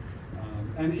use,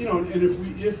 and if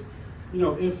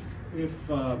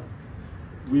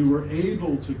we were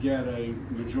able to get a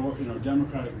majority,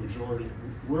 Democratic majority,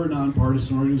 we're a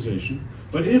nonpartisan organization,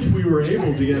 but if we were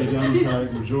able to get a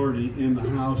Democratic majority in the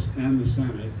House and the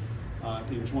Senate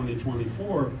in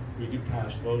 2024, we could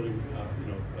pass voting,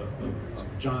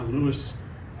 John Lewis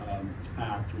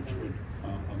Act, which would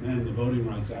amend the Voting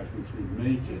Rights Act, which would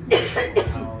make it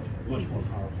much more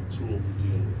powerful tool to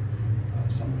deal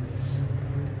with some of this.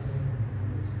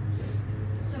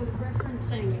 So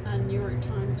referencing a New York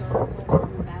Times article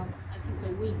from about, I think,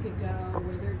 a week ago,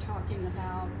 where they're talking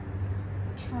about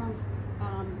Trump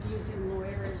using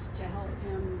lawyers to help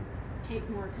him take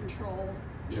more control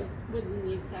within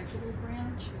the executive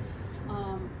branch.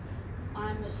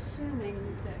 I'm assuming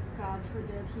that, God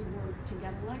forbid, he were to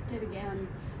get elected again,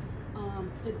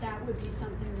 that would be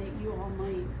something that you all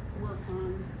might work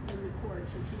on in the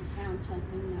courts if you found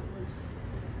something that was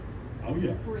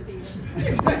worthy of.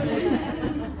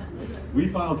 We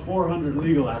filed 400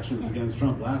 legal actions against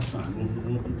Trump last time.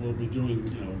 We'll be doing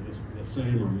the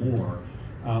same or more.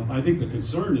 I think the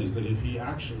concern is that if he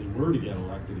actually were to get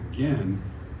elected again,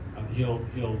 he'll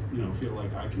feel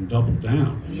like I can double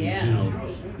down.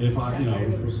 If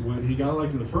when he got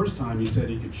elected the first time, he said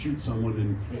he could shoot someone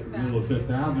in the middle of Fifth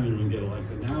Avenue and get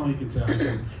elected. Now he can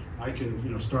say I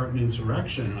can start an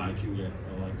insurrection and I can get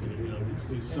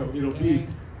elected. So it'll be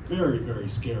very, very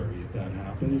scary if that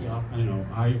happens.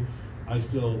 I'm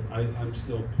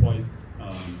still quite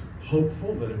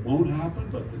hopeful that it won't happen,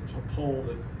 but the poll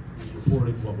that was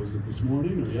reported, what was it, this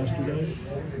morning or yesterday?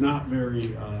 Not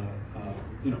very,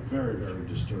 very, very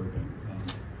disturbing.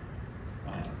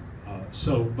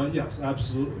 But yes,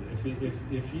 absolutely.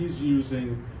 If he's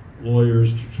using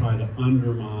lawyers to try to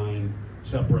undermine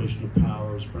separation of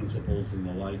powers principles and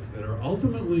the like that are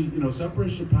ultimately,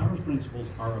 separation of powers principles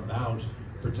are about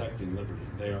protecting liberty.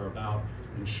 They are about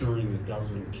ensuring that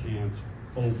government can't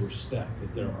overstep,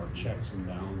 that there are checks and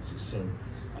balances. So,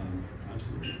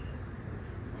 absolutely.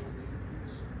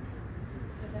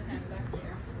 There's a hand back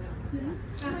there.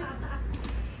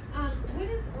 What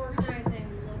does organizing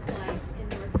look like in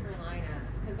North Carolina?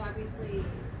 Because obviously,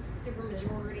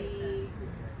 supermajority.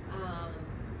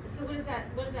 So what does that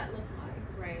look like,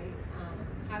 right?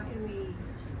 How can we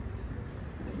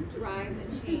drive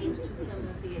a change to some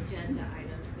of the agenda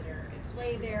items that are at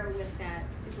play there with that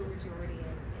supermajority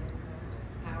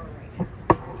in power right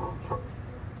now?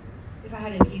 If I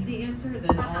had an easy answer,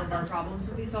 then all of our problems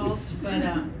would be solved. But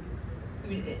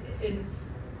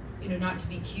not to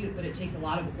be cute, but it takes a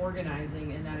lot of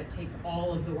organizing, and that it takes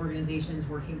all of the organizations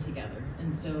working together.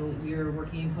 And so we're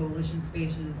working in coalition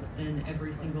spaces in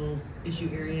every single issue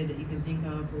area that you can think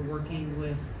of. We're working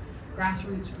with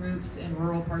grassroots groups in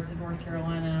rural parts of North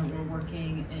Carolina. We're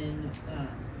working in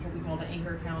what we call the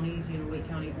anchor counties, Wake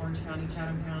County, Orange County,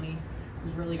 Chatham County.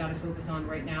 We've really got to focus on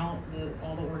right now,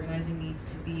 all the organizing needs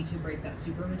to be to break that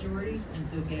supermajority. And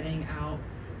so getting out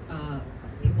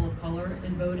people of color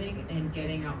in voting and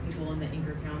getting out people in the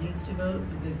anchor counties to vote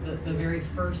is the very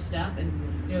first step. And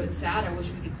it's sad, I wish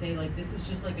we could say like this is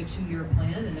just like a 2-year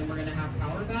plan and then we're going to have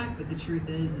power back, but the truth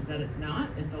is that it's not.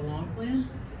 It's a long plan.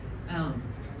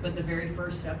 But the very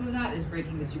first step of that is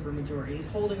breaking the supermajority, is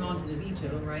holding on to the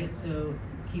veto, right? So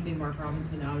keeping Mark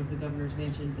Robinson out of the governor's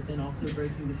mansion, but then also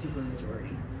breaking the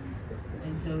supermajority.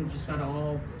 And so we've just got to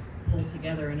all pull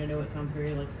together. And I know it sounds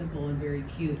very like simple and very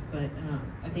cute, but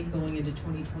I think going into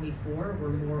 2024, we're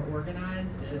more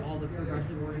organized at all the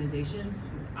progressive organizations.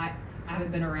 I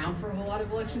haven't been around for a whole lot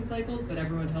of election cycles, but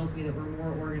everyone tells me that we're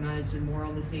more organized and more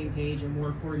on the same page and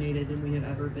more coordinated than we have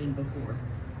ever been before.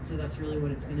 So that's really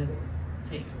what it's going to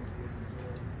take.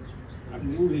 The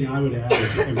only thing I would add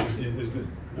is that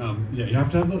yeah, you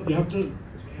have to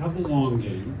have the long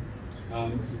game,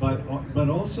 but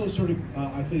also sort of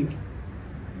I think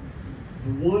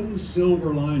the one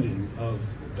silver lining of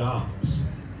Dobbs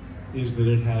is that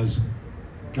it has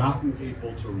gotten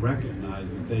people to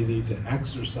recognize that they need to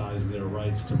exercise their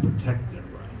rights to protect their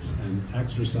rights and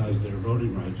exercise their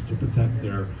voting rights to protect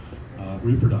their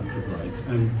reproductive rights.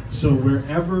 And so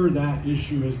wherever that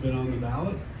issue has been on the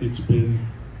ballot,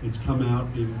 it's come out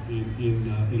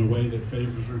in a way that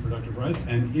favors reproductive rights.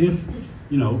 And if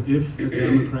the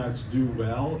Democrats do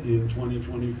well in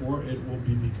 2024, it will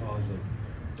be because of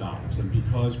Dobbs, and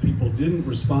because people didn't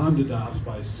respond to Dobbs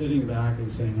by sitting back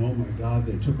and saying, oh my God,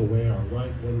 they took away our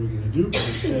right, what are we going to do? But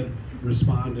instead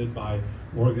responded by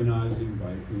organizing,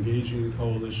 by engaging in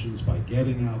coalitions, by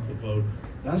getting out the vote.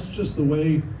 That's just the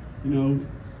way,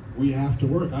 we have to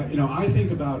work. I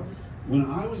think about when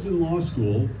I was in law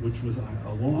school, which was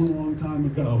a long, long time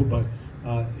ago, but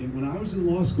when I was in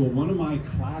law school, one of my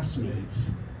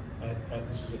classmates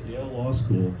this was at Yale Law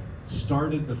School,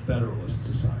 started the Federalist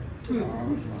Society.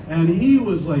 And he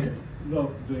was like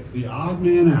the odd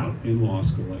man out in law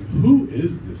school. Like, who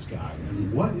is this guy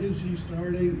and what is he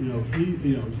starting?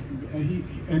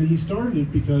 And he started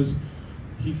it because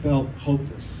he felt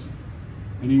hopeless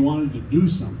and he wanted to do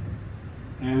something.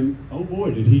 And oh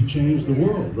boy, did he change the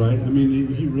world, right? I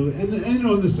mean, he really. And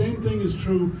the same thing is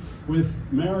true with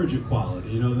marriage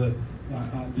equality. The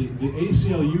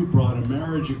ACLU brought a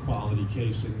marriage equality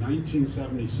case in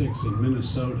 1976 in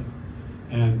Minnesota,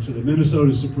 and to the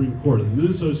Minnesota Supreme Court. And the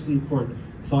Minnesota Supreme Court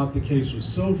thought the case was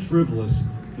so frivolous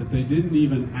that they didn't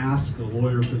even ask a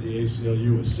lawyer for the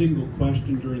ACLU a single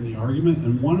question during the argument,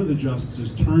 and one of the justices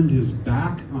turned his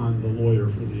back on the lawyer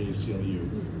for the ACLU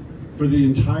for the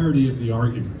entirety of the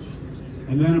argument.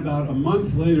 And then about a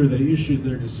month later, they issued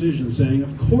their decision saying,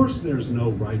 of course there's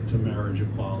no right to marriage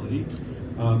equality,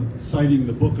 citing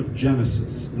the book of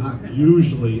Genesis, not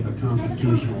usually a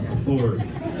constitutional authority.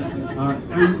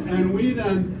 And we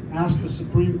then asked the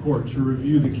Supreme Court to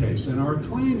review the case, and our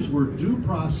claims were due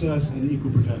process and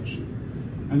equal protection.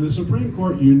 And the Supreme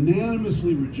Court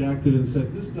unanimously rejected and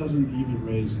said, this doesn't even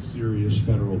raise a serious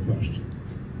federal question.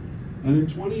 And in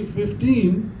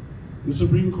 2015, the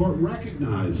Supreme Court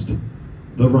recognized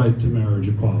the right to marriage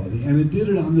equality, and it did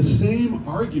it on the same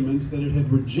arguments that it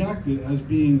had rejected as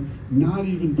being not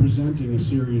even presenting a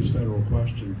serious federal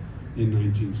question in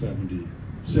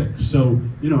 1976. So,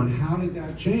 and how did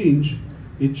that change?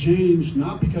 It changed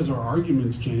not because our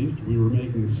arguments changed. We were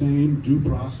making the same due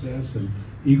process and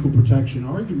equal protection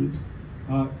arguments.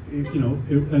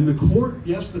 And the court,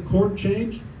 yes, the court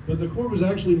changed, but the court was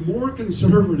actually more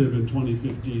conservative in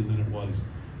 2015 than it was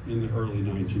in the early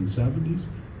 1970s.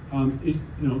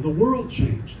 The world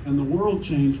changed, and the world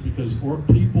changed because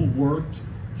people worked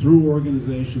through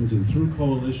organizations and through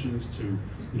coalitions to,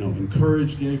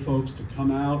 encourage gay folks to come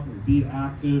out and be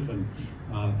active and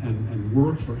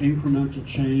work for incremental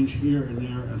change here and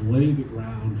there and lay the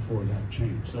ground for that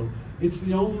change. So it's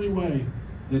the only way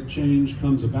that change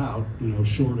comes about,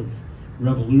 short of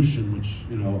revolution, which,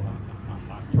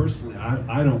 personally,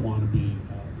 I don't want to be,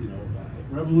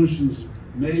 revolutions.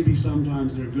 Maybe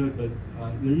sometimes they're good, but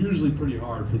they're usually pretty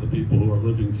hard for the people who are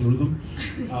living through them.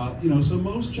 So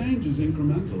most change is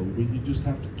incremental. You just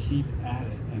have to keep at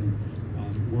it and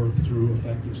work through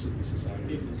effective civil society.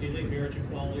 Do you think marriage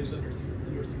equality is under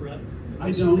threat?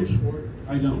 I don't.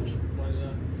 Why is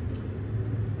that?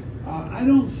 I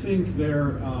don't think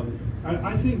they're.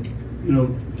 I think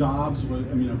Dobbs was.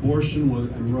 Abortion was,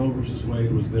 and Roe versus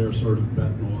Wade was their sort of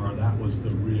bête noire. That was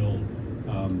the real.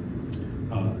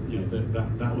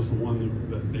 That was the one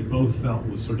that they both felt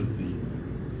was sort of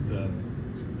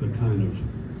the kind of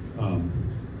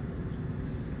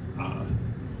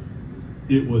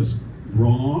it was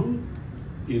wrong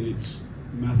in its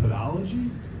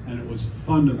methodology, and it was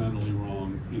fundamentally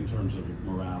wrong in terms of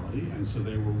morality, and so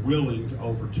they were willing to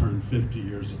overturn 50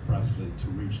 years of precedent to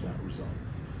reach that result.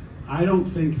 I don't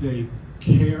think they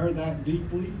care that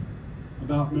deeply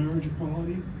about marriage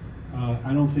equality.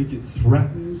 I don't think it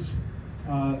threatens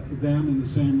them in the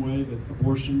same way that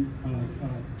abortion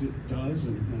does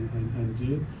and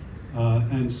did.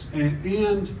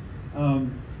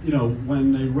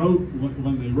 When they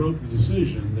wrote the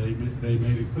decision, they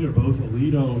made it clear. Both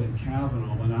Alito and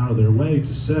Kavanaugh went out of their way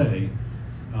to say,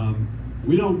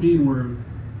 we don't mean we're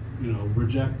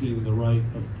rejecting the right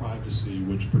of privacy,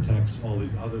 which protects all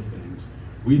these other things.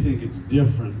 We think it's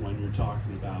different when you're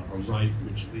talking about a right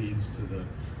which leads to the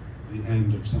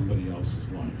end of somebody else's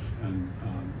life.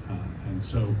 And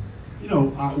so,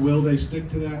 will they stick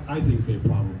to that? I think they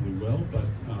probably will, but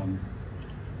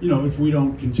if we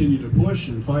don't continue to push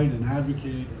and fight and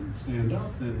advocate and stand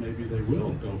up, then maybe they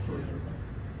will go further.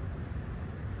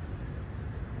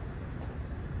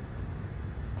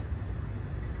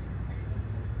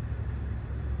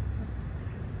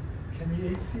 Can the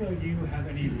ACLU have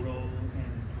any role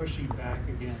in pushing back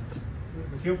against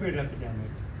with the opioid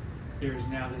epidemic? There's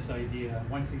now this idea,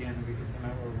 once again, that we can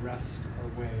somehow arrest our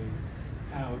way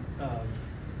out of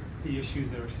the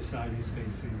issues that our society is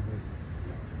facing with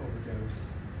overdose.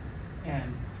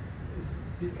 And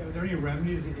are there any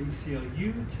remedies that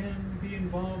ACLU can be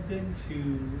involved in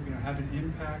to have an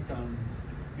impact on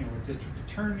what district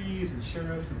attorneys and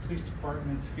sheriffs and police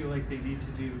departments feel like they need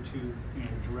to do to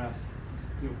address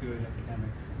the opioid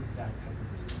epidemic with that type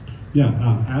of response? Yeah,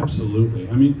 absolutely.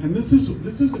 I mean, and this is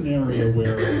an area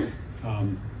where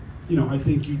I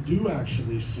think you do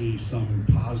actually see some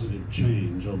positive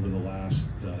change over the last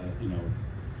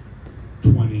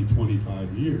 20,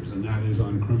 25 years, and that is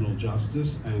on criminal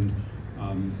justice and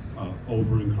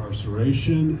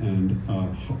over-incarceration and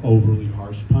overly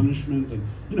harsh punishment. And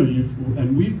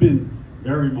and we've been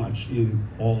very much in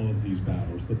all of these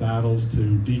battles. The battles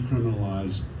to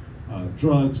decriminalize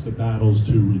drugs, the battles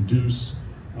to reduce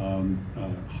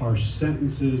harsh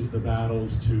sentences, the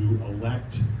battles to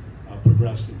elect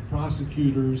progressive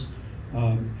prosecutors,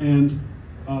 and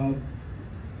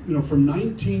from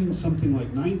something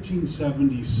like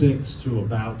 1976 to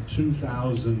about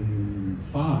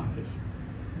 2005,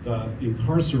 the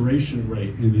incarceration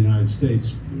rate in the United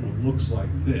States looks like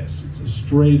this. It's a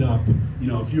straight up,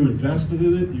 if you invested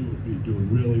in it, you would be doing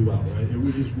really well, right?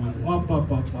 It just went up,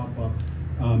 up, up, up, up.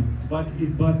 But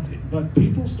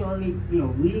people started,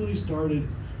 really started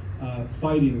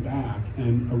fighting back,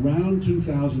 and around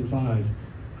 2005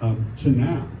 to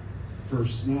now, for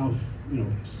now,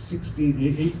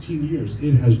 18 years,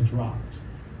 it has dropped.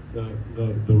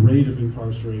 The rate of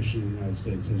incarceration in the United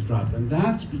States has dropped, and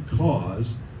that's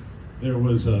because there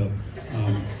was a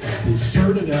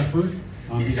concerted effort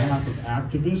on behalf of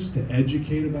activists to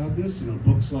educate about this.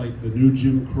 Books like The New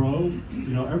Jim Crow.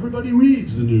 Everybody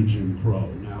reads The New Jim Crow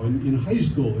now in high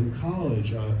school, in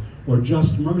college, or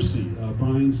Just Mercy,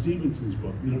 Brian Stevenson's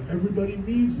book. Everybody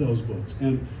reads those books,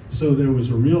 and so there was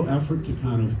a real effort to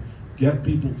kind of get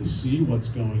people to see what's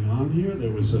going on here.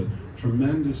 There was a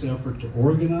tremendous effort to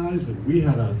organize, and we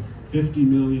had a $50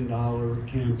 million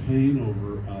campaign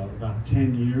over about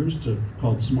 10 years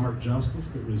called Smart Justice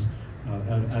that was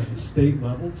at the state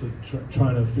level to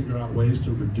try to figure out ways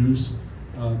to reduce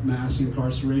mass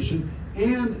incarceration,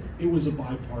 and it was a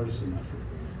bipartisan effort.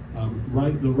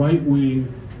 The right wing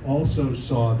also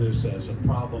saw this as a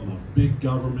problem of big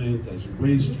government, as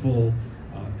wasteful,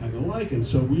 and the like, and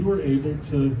so we were able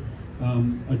to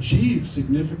achieve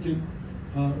significant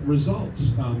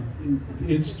results.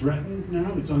 It's threatened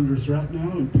now, it's under threat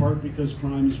now, in part because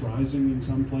crime is rising in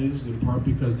some places, in part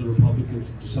because the Republicans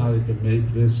have decided to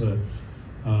make this yet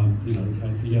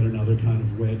another kind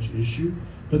of wedge issue.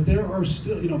 But there are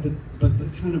still, but the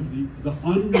kind of the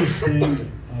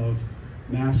understanding of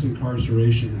mass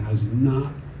incarceration as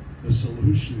not the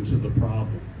solution to the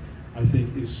problem, I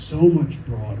think, is so much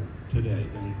broader today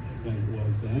than it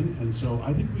was then. And so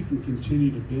I think we can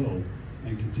continue to build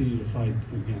and continue to fight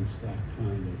against that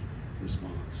kind of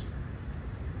response.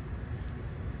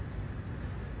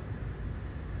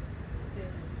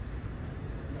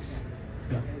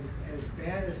 Yeah. As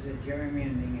bad as the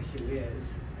gerrymandering issue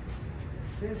is,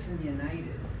 Citizens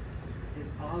United is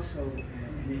also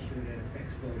an issue that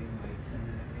affects voting rights and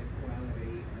the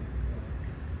equality of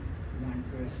one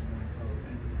person, one vote,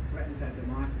 and threatens our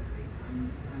democracy.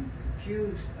 I'm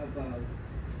confused about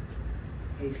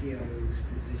ACLU's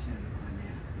position on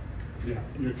that. Yeah,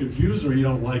 you're confused or you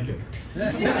don't like it.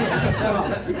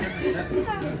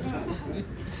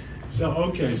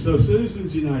 So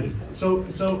Citizens United. So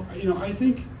I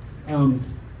think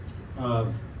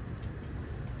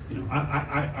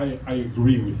I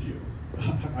agree with you.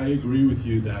 I agree with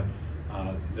you that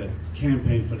that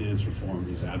campaign finance reform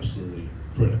is absolutely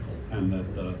critical, and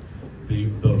that the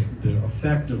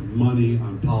effect of money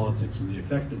on politics and the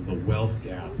effect of the wealth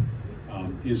gap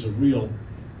is a real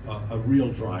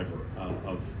driver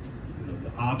of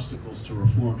the obstacles to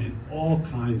reform in all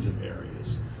kinds of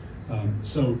areas.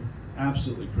 So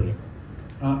absolutely critical.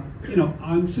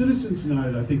 On Citizens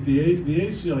United, I think the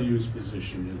ACLU's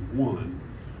position is, one,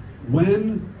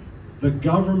 when the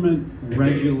government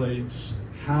regulates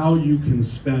how you can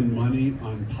spend money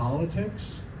on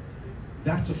politics,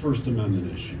 that's a First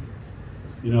Amendment issue.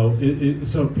 You know,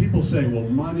 so people say, well,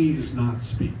 money is not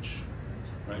speech,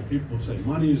 right? People say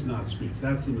money is not speech.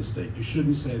 That's the mistake. You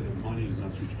shouldn't say that money is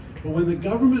not speech. But when the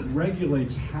government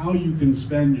regulates how you can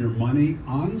spend your money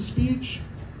on speech,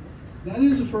 that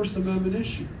is a First Amendment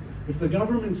issue. If the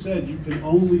government said you can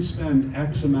only spend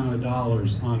X amount of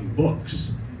dollars on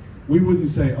books, we wouldn't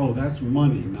say, oh, that's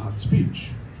money, not speech.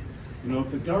 You know,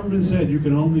 if the government said you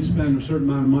can only spend a certain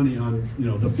amount of money on, you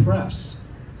know, the press,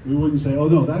 we wouldn't say, oh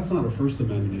no, that's not a First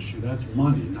Amendment issue. That's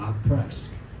money, not press.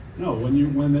 No,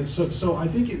 so I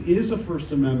think it is a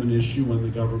First Amendment issue when the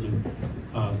government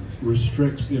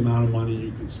restricts the amount of money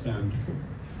you can spend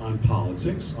on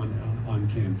politics, on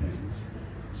campaigns.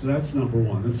 So that's number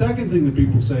one. The second thing that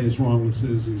people say is wrong with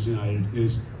Citizens United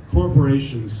is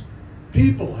corporations,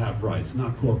 people have rights,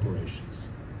 not corporations.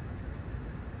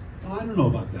 Well, I don't know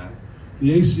about that.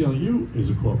 The ACLU is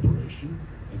a corporation.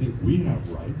 I think we have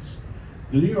rights.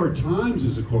 The New York Times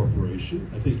is a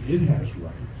corporation. I think it has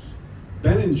rights.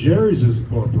 Ben & Jerry's is a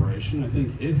corporation. I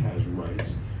think it has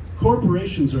rights.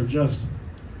 Corporations are just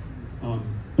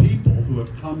people who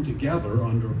have come together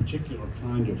under a particular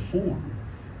kind of form.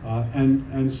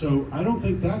 And so I don't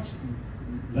think that's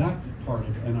that part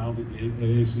of, and I don't think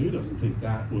the ACLU doesn't think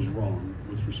that was wrong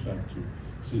with respect to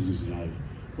Citizens United.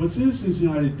 What Citizens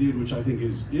United did, which I think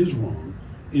is wrong,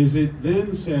 is it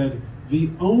then said the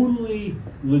only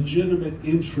legitimate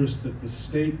interest that the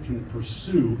state can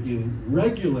pursue in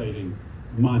regulating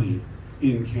money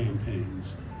in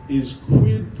campaigns is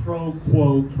quid pro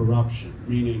quo corruption,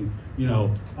 meaning, you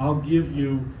know, I'll give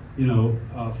you, you know,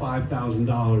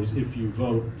 $5,000 if you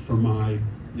vote for my,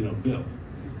 you know, bill.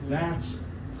 That's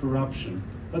corruption,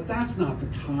 but that's not the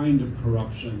kind of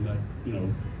corruption that, you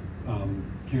know,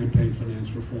 campaign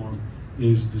finance reform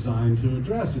is designed to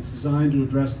address. It's designed to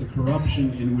address the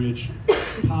corruption in which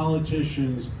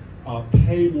politicians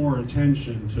pay more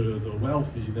attention to the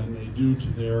wealthy than they do to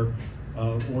their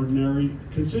ordinary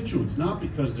constituents, not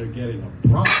because they're getting a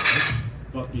profit,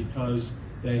 but because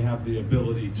they have the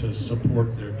ability to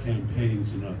support their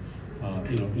campaigns in a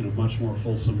much more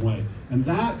fulsome way. And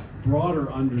that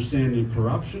broader understanding of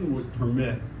corruption would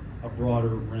permit a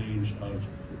broader range of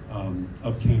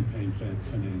campaign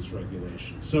finance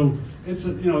regulation. So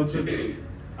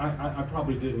I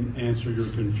probably didn't answer your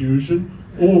confusion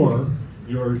or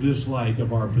your dislike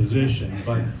of our position,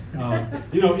 but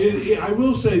I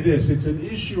will say this: it's an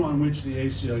issue on which the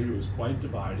ACLU is quite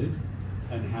divided,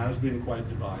 and has been quite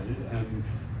divided. And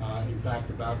in fact,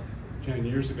 about 10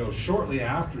 years ago, shortly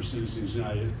after Citizens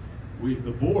United,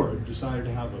 the board decided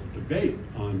to have a debate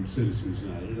on Citizens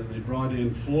United, and they brought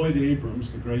in Floyd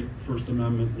Abrams, the great First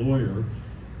Amendment lawyer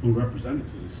who represented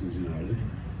Citizens United,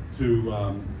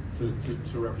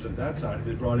 to represent that side. And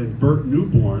they brought in Bert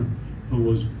Newborn, who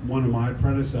was one of my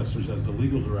predecessors as the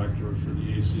legal director for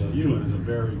the ACLU, and is a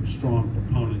very strong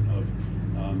proponent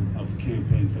of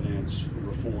campaign finance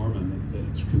reform, and that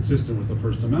it's consistent with the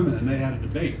First Amendment. And they had a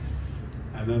debate,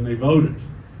 and then they voted,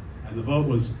 and the vote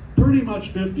was pretty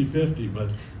much 50-50,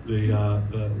 but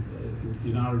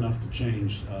not enough to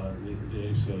change the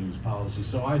ACLU's policy.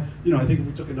 So I think if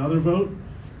we took another vote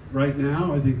right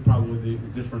now, I think probably the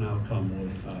different outcome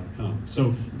would come.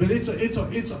 So, but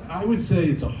I would say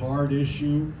it's a hard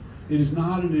issue. It is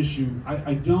not an issue.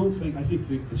 I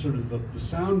think the sort of the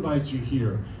sound bites you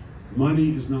hear,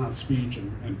 money is not speech,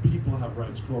 and people have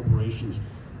rights, corporations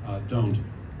don't.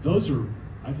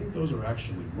 I think those are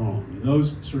actually wrong. And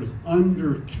those sort of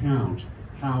undercount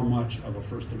how much of a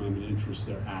First Amendment interest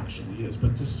there actually is.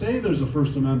 But to say there's a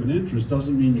First Amendment interest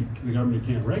doesn't mean the government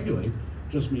can't regulate. It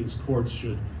just means courts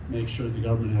should make sure the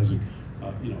government has a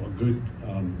good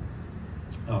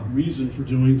reason for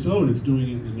doing so, and it's doing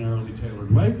it in a narrowly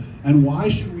tailored way. And why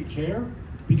should we care?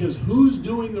 Because who's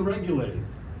doing the regulating,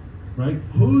 right?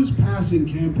 Who's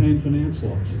passing campaign finance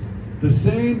laws? The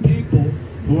same people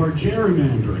who are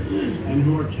gerrymandering and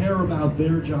who care about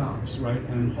their jobs, right,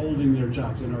 and holding their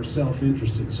jobs and are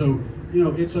self-interested. So, it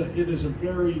is a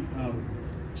very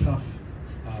tough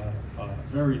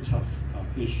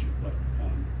issue. But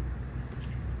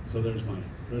so there's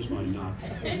my not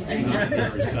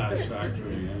very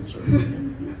satisfactory answer.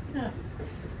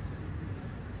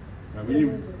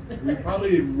 We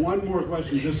probably need one more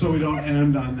question, just so we don't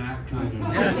end on that kind of.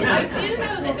 I do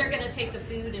know that they're going to take the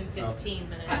food in 15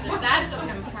 minutes, if that's a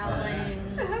compelling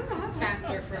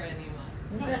factor for anyone.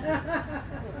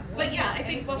 But yeah, I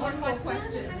think one more question.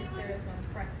 If there is one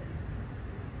pressing.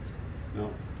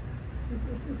 No.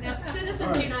 Now,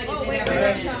 Citizens United Oh, did wait,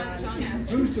 everything. John has.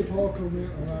 Who's the Paul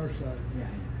Clement on our side?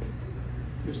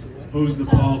 who's the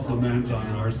Paul Clement on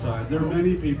our side. There are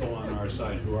many people on our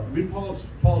side who are, I mean,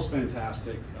 Paul's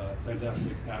fantastic,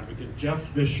 fantastic advocate. Jeff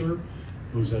Fisher,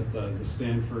 who's at the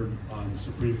Stanford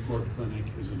Supreme Court Clinic,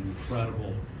 is an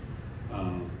incredible,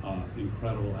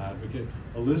 incredible advocate.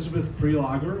 Elizabeth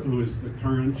Prelager, who is the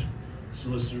current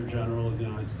Solicitor General of the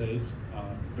United States,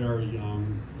 very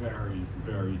young, very,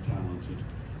 very talented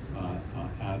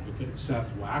advocate. Seth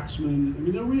Waxman. I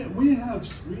mean, we have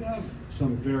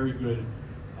some very good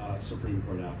Supreme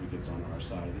Court advocates on our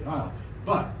side of the aisle.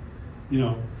 But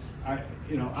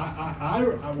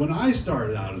when I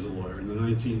started out as a lawyer in the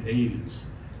 1980s,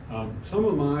 some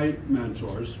of my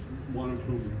mentors, one of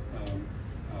whom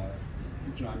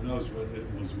John knows, it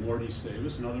was Morty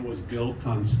Stavis, another was Bill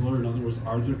Kunstler, another was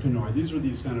Arthur Kennard. These were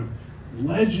these kind of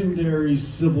legendary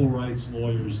civil rights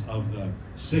lawyers of the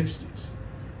 60s.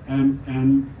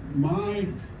 And my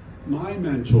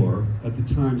mentor at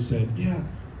the time said, yeah,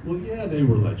 they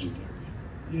were legendary.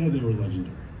 Yeah, they were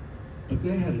legendary. But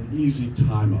they had an easy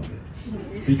time of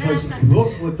it. Because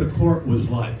look what the court was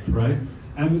like, right?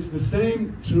 And it's the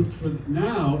same for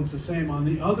now, it's the same on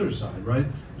the other side, right?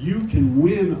 You can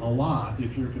win a lot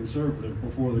if you're conservative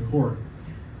before the court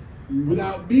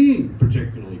without being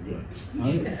particularly good,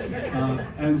 right?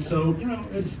 And so,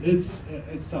 it's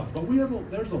tough. But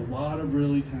there's a lot of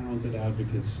really talented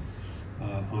advocates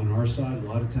on our side, a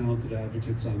lot of talented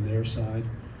advocates on their side.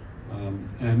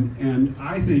 And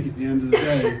I think at the end of the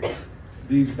day,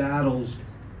 these battles,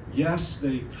 yes,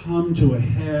 they come to a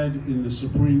head in the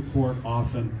Supreme Court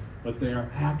often, but they are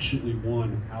actually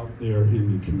won out there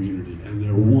in the community, and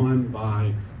they're won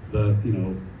by the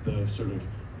sort of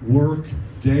work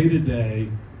day to day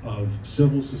of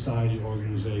civil society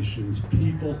organizations,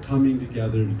 people coming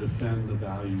together to defend the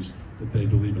values that they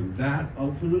believe in. That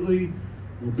ultimately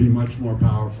will be much more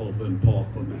powerful than Paul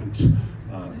Clement.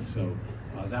 So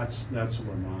that's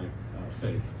where my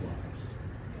faith lies.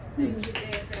 Thank you,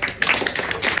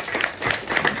 Dave.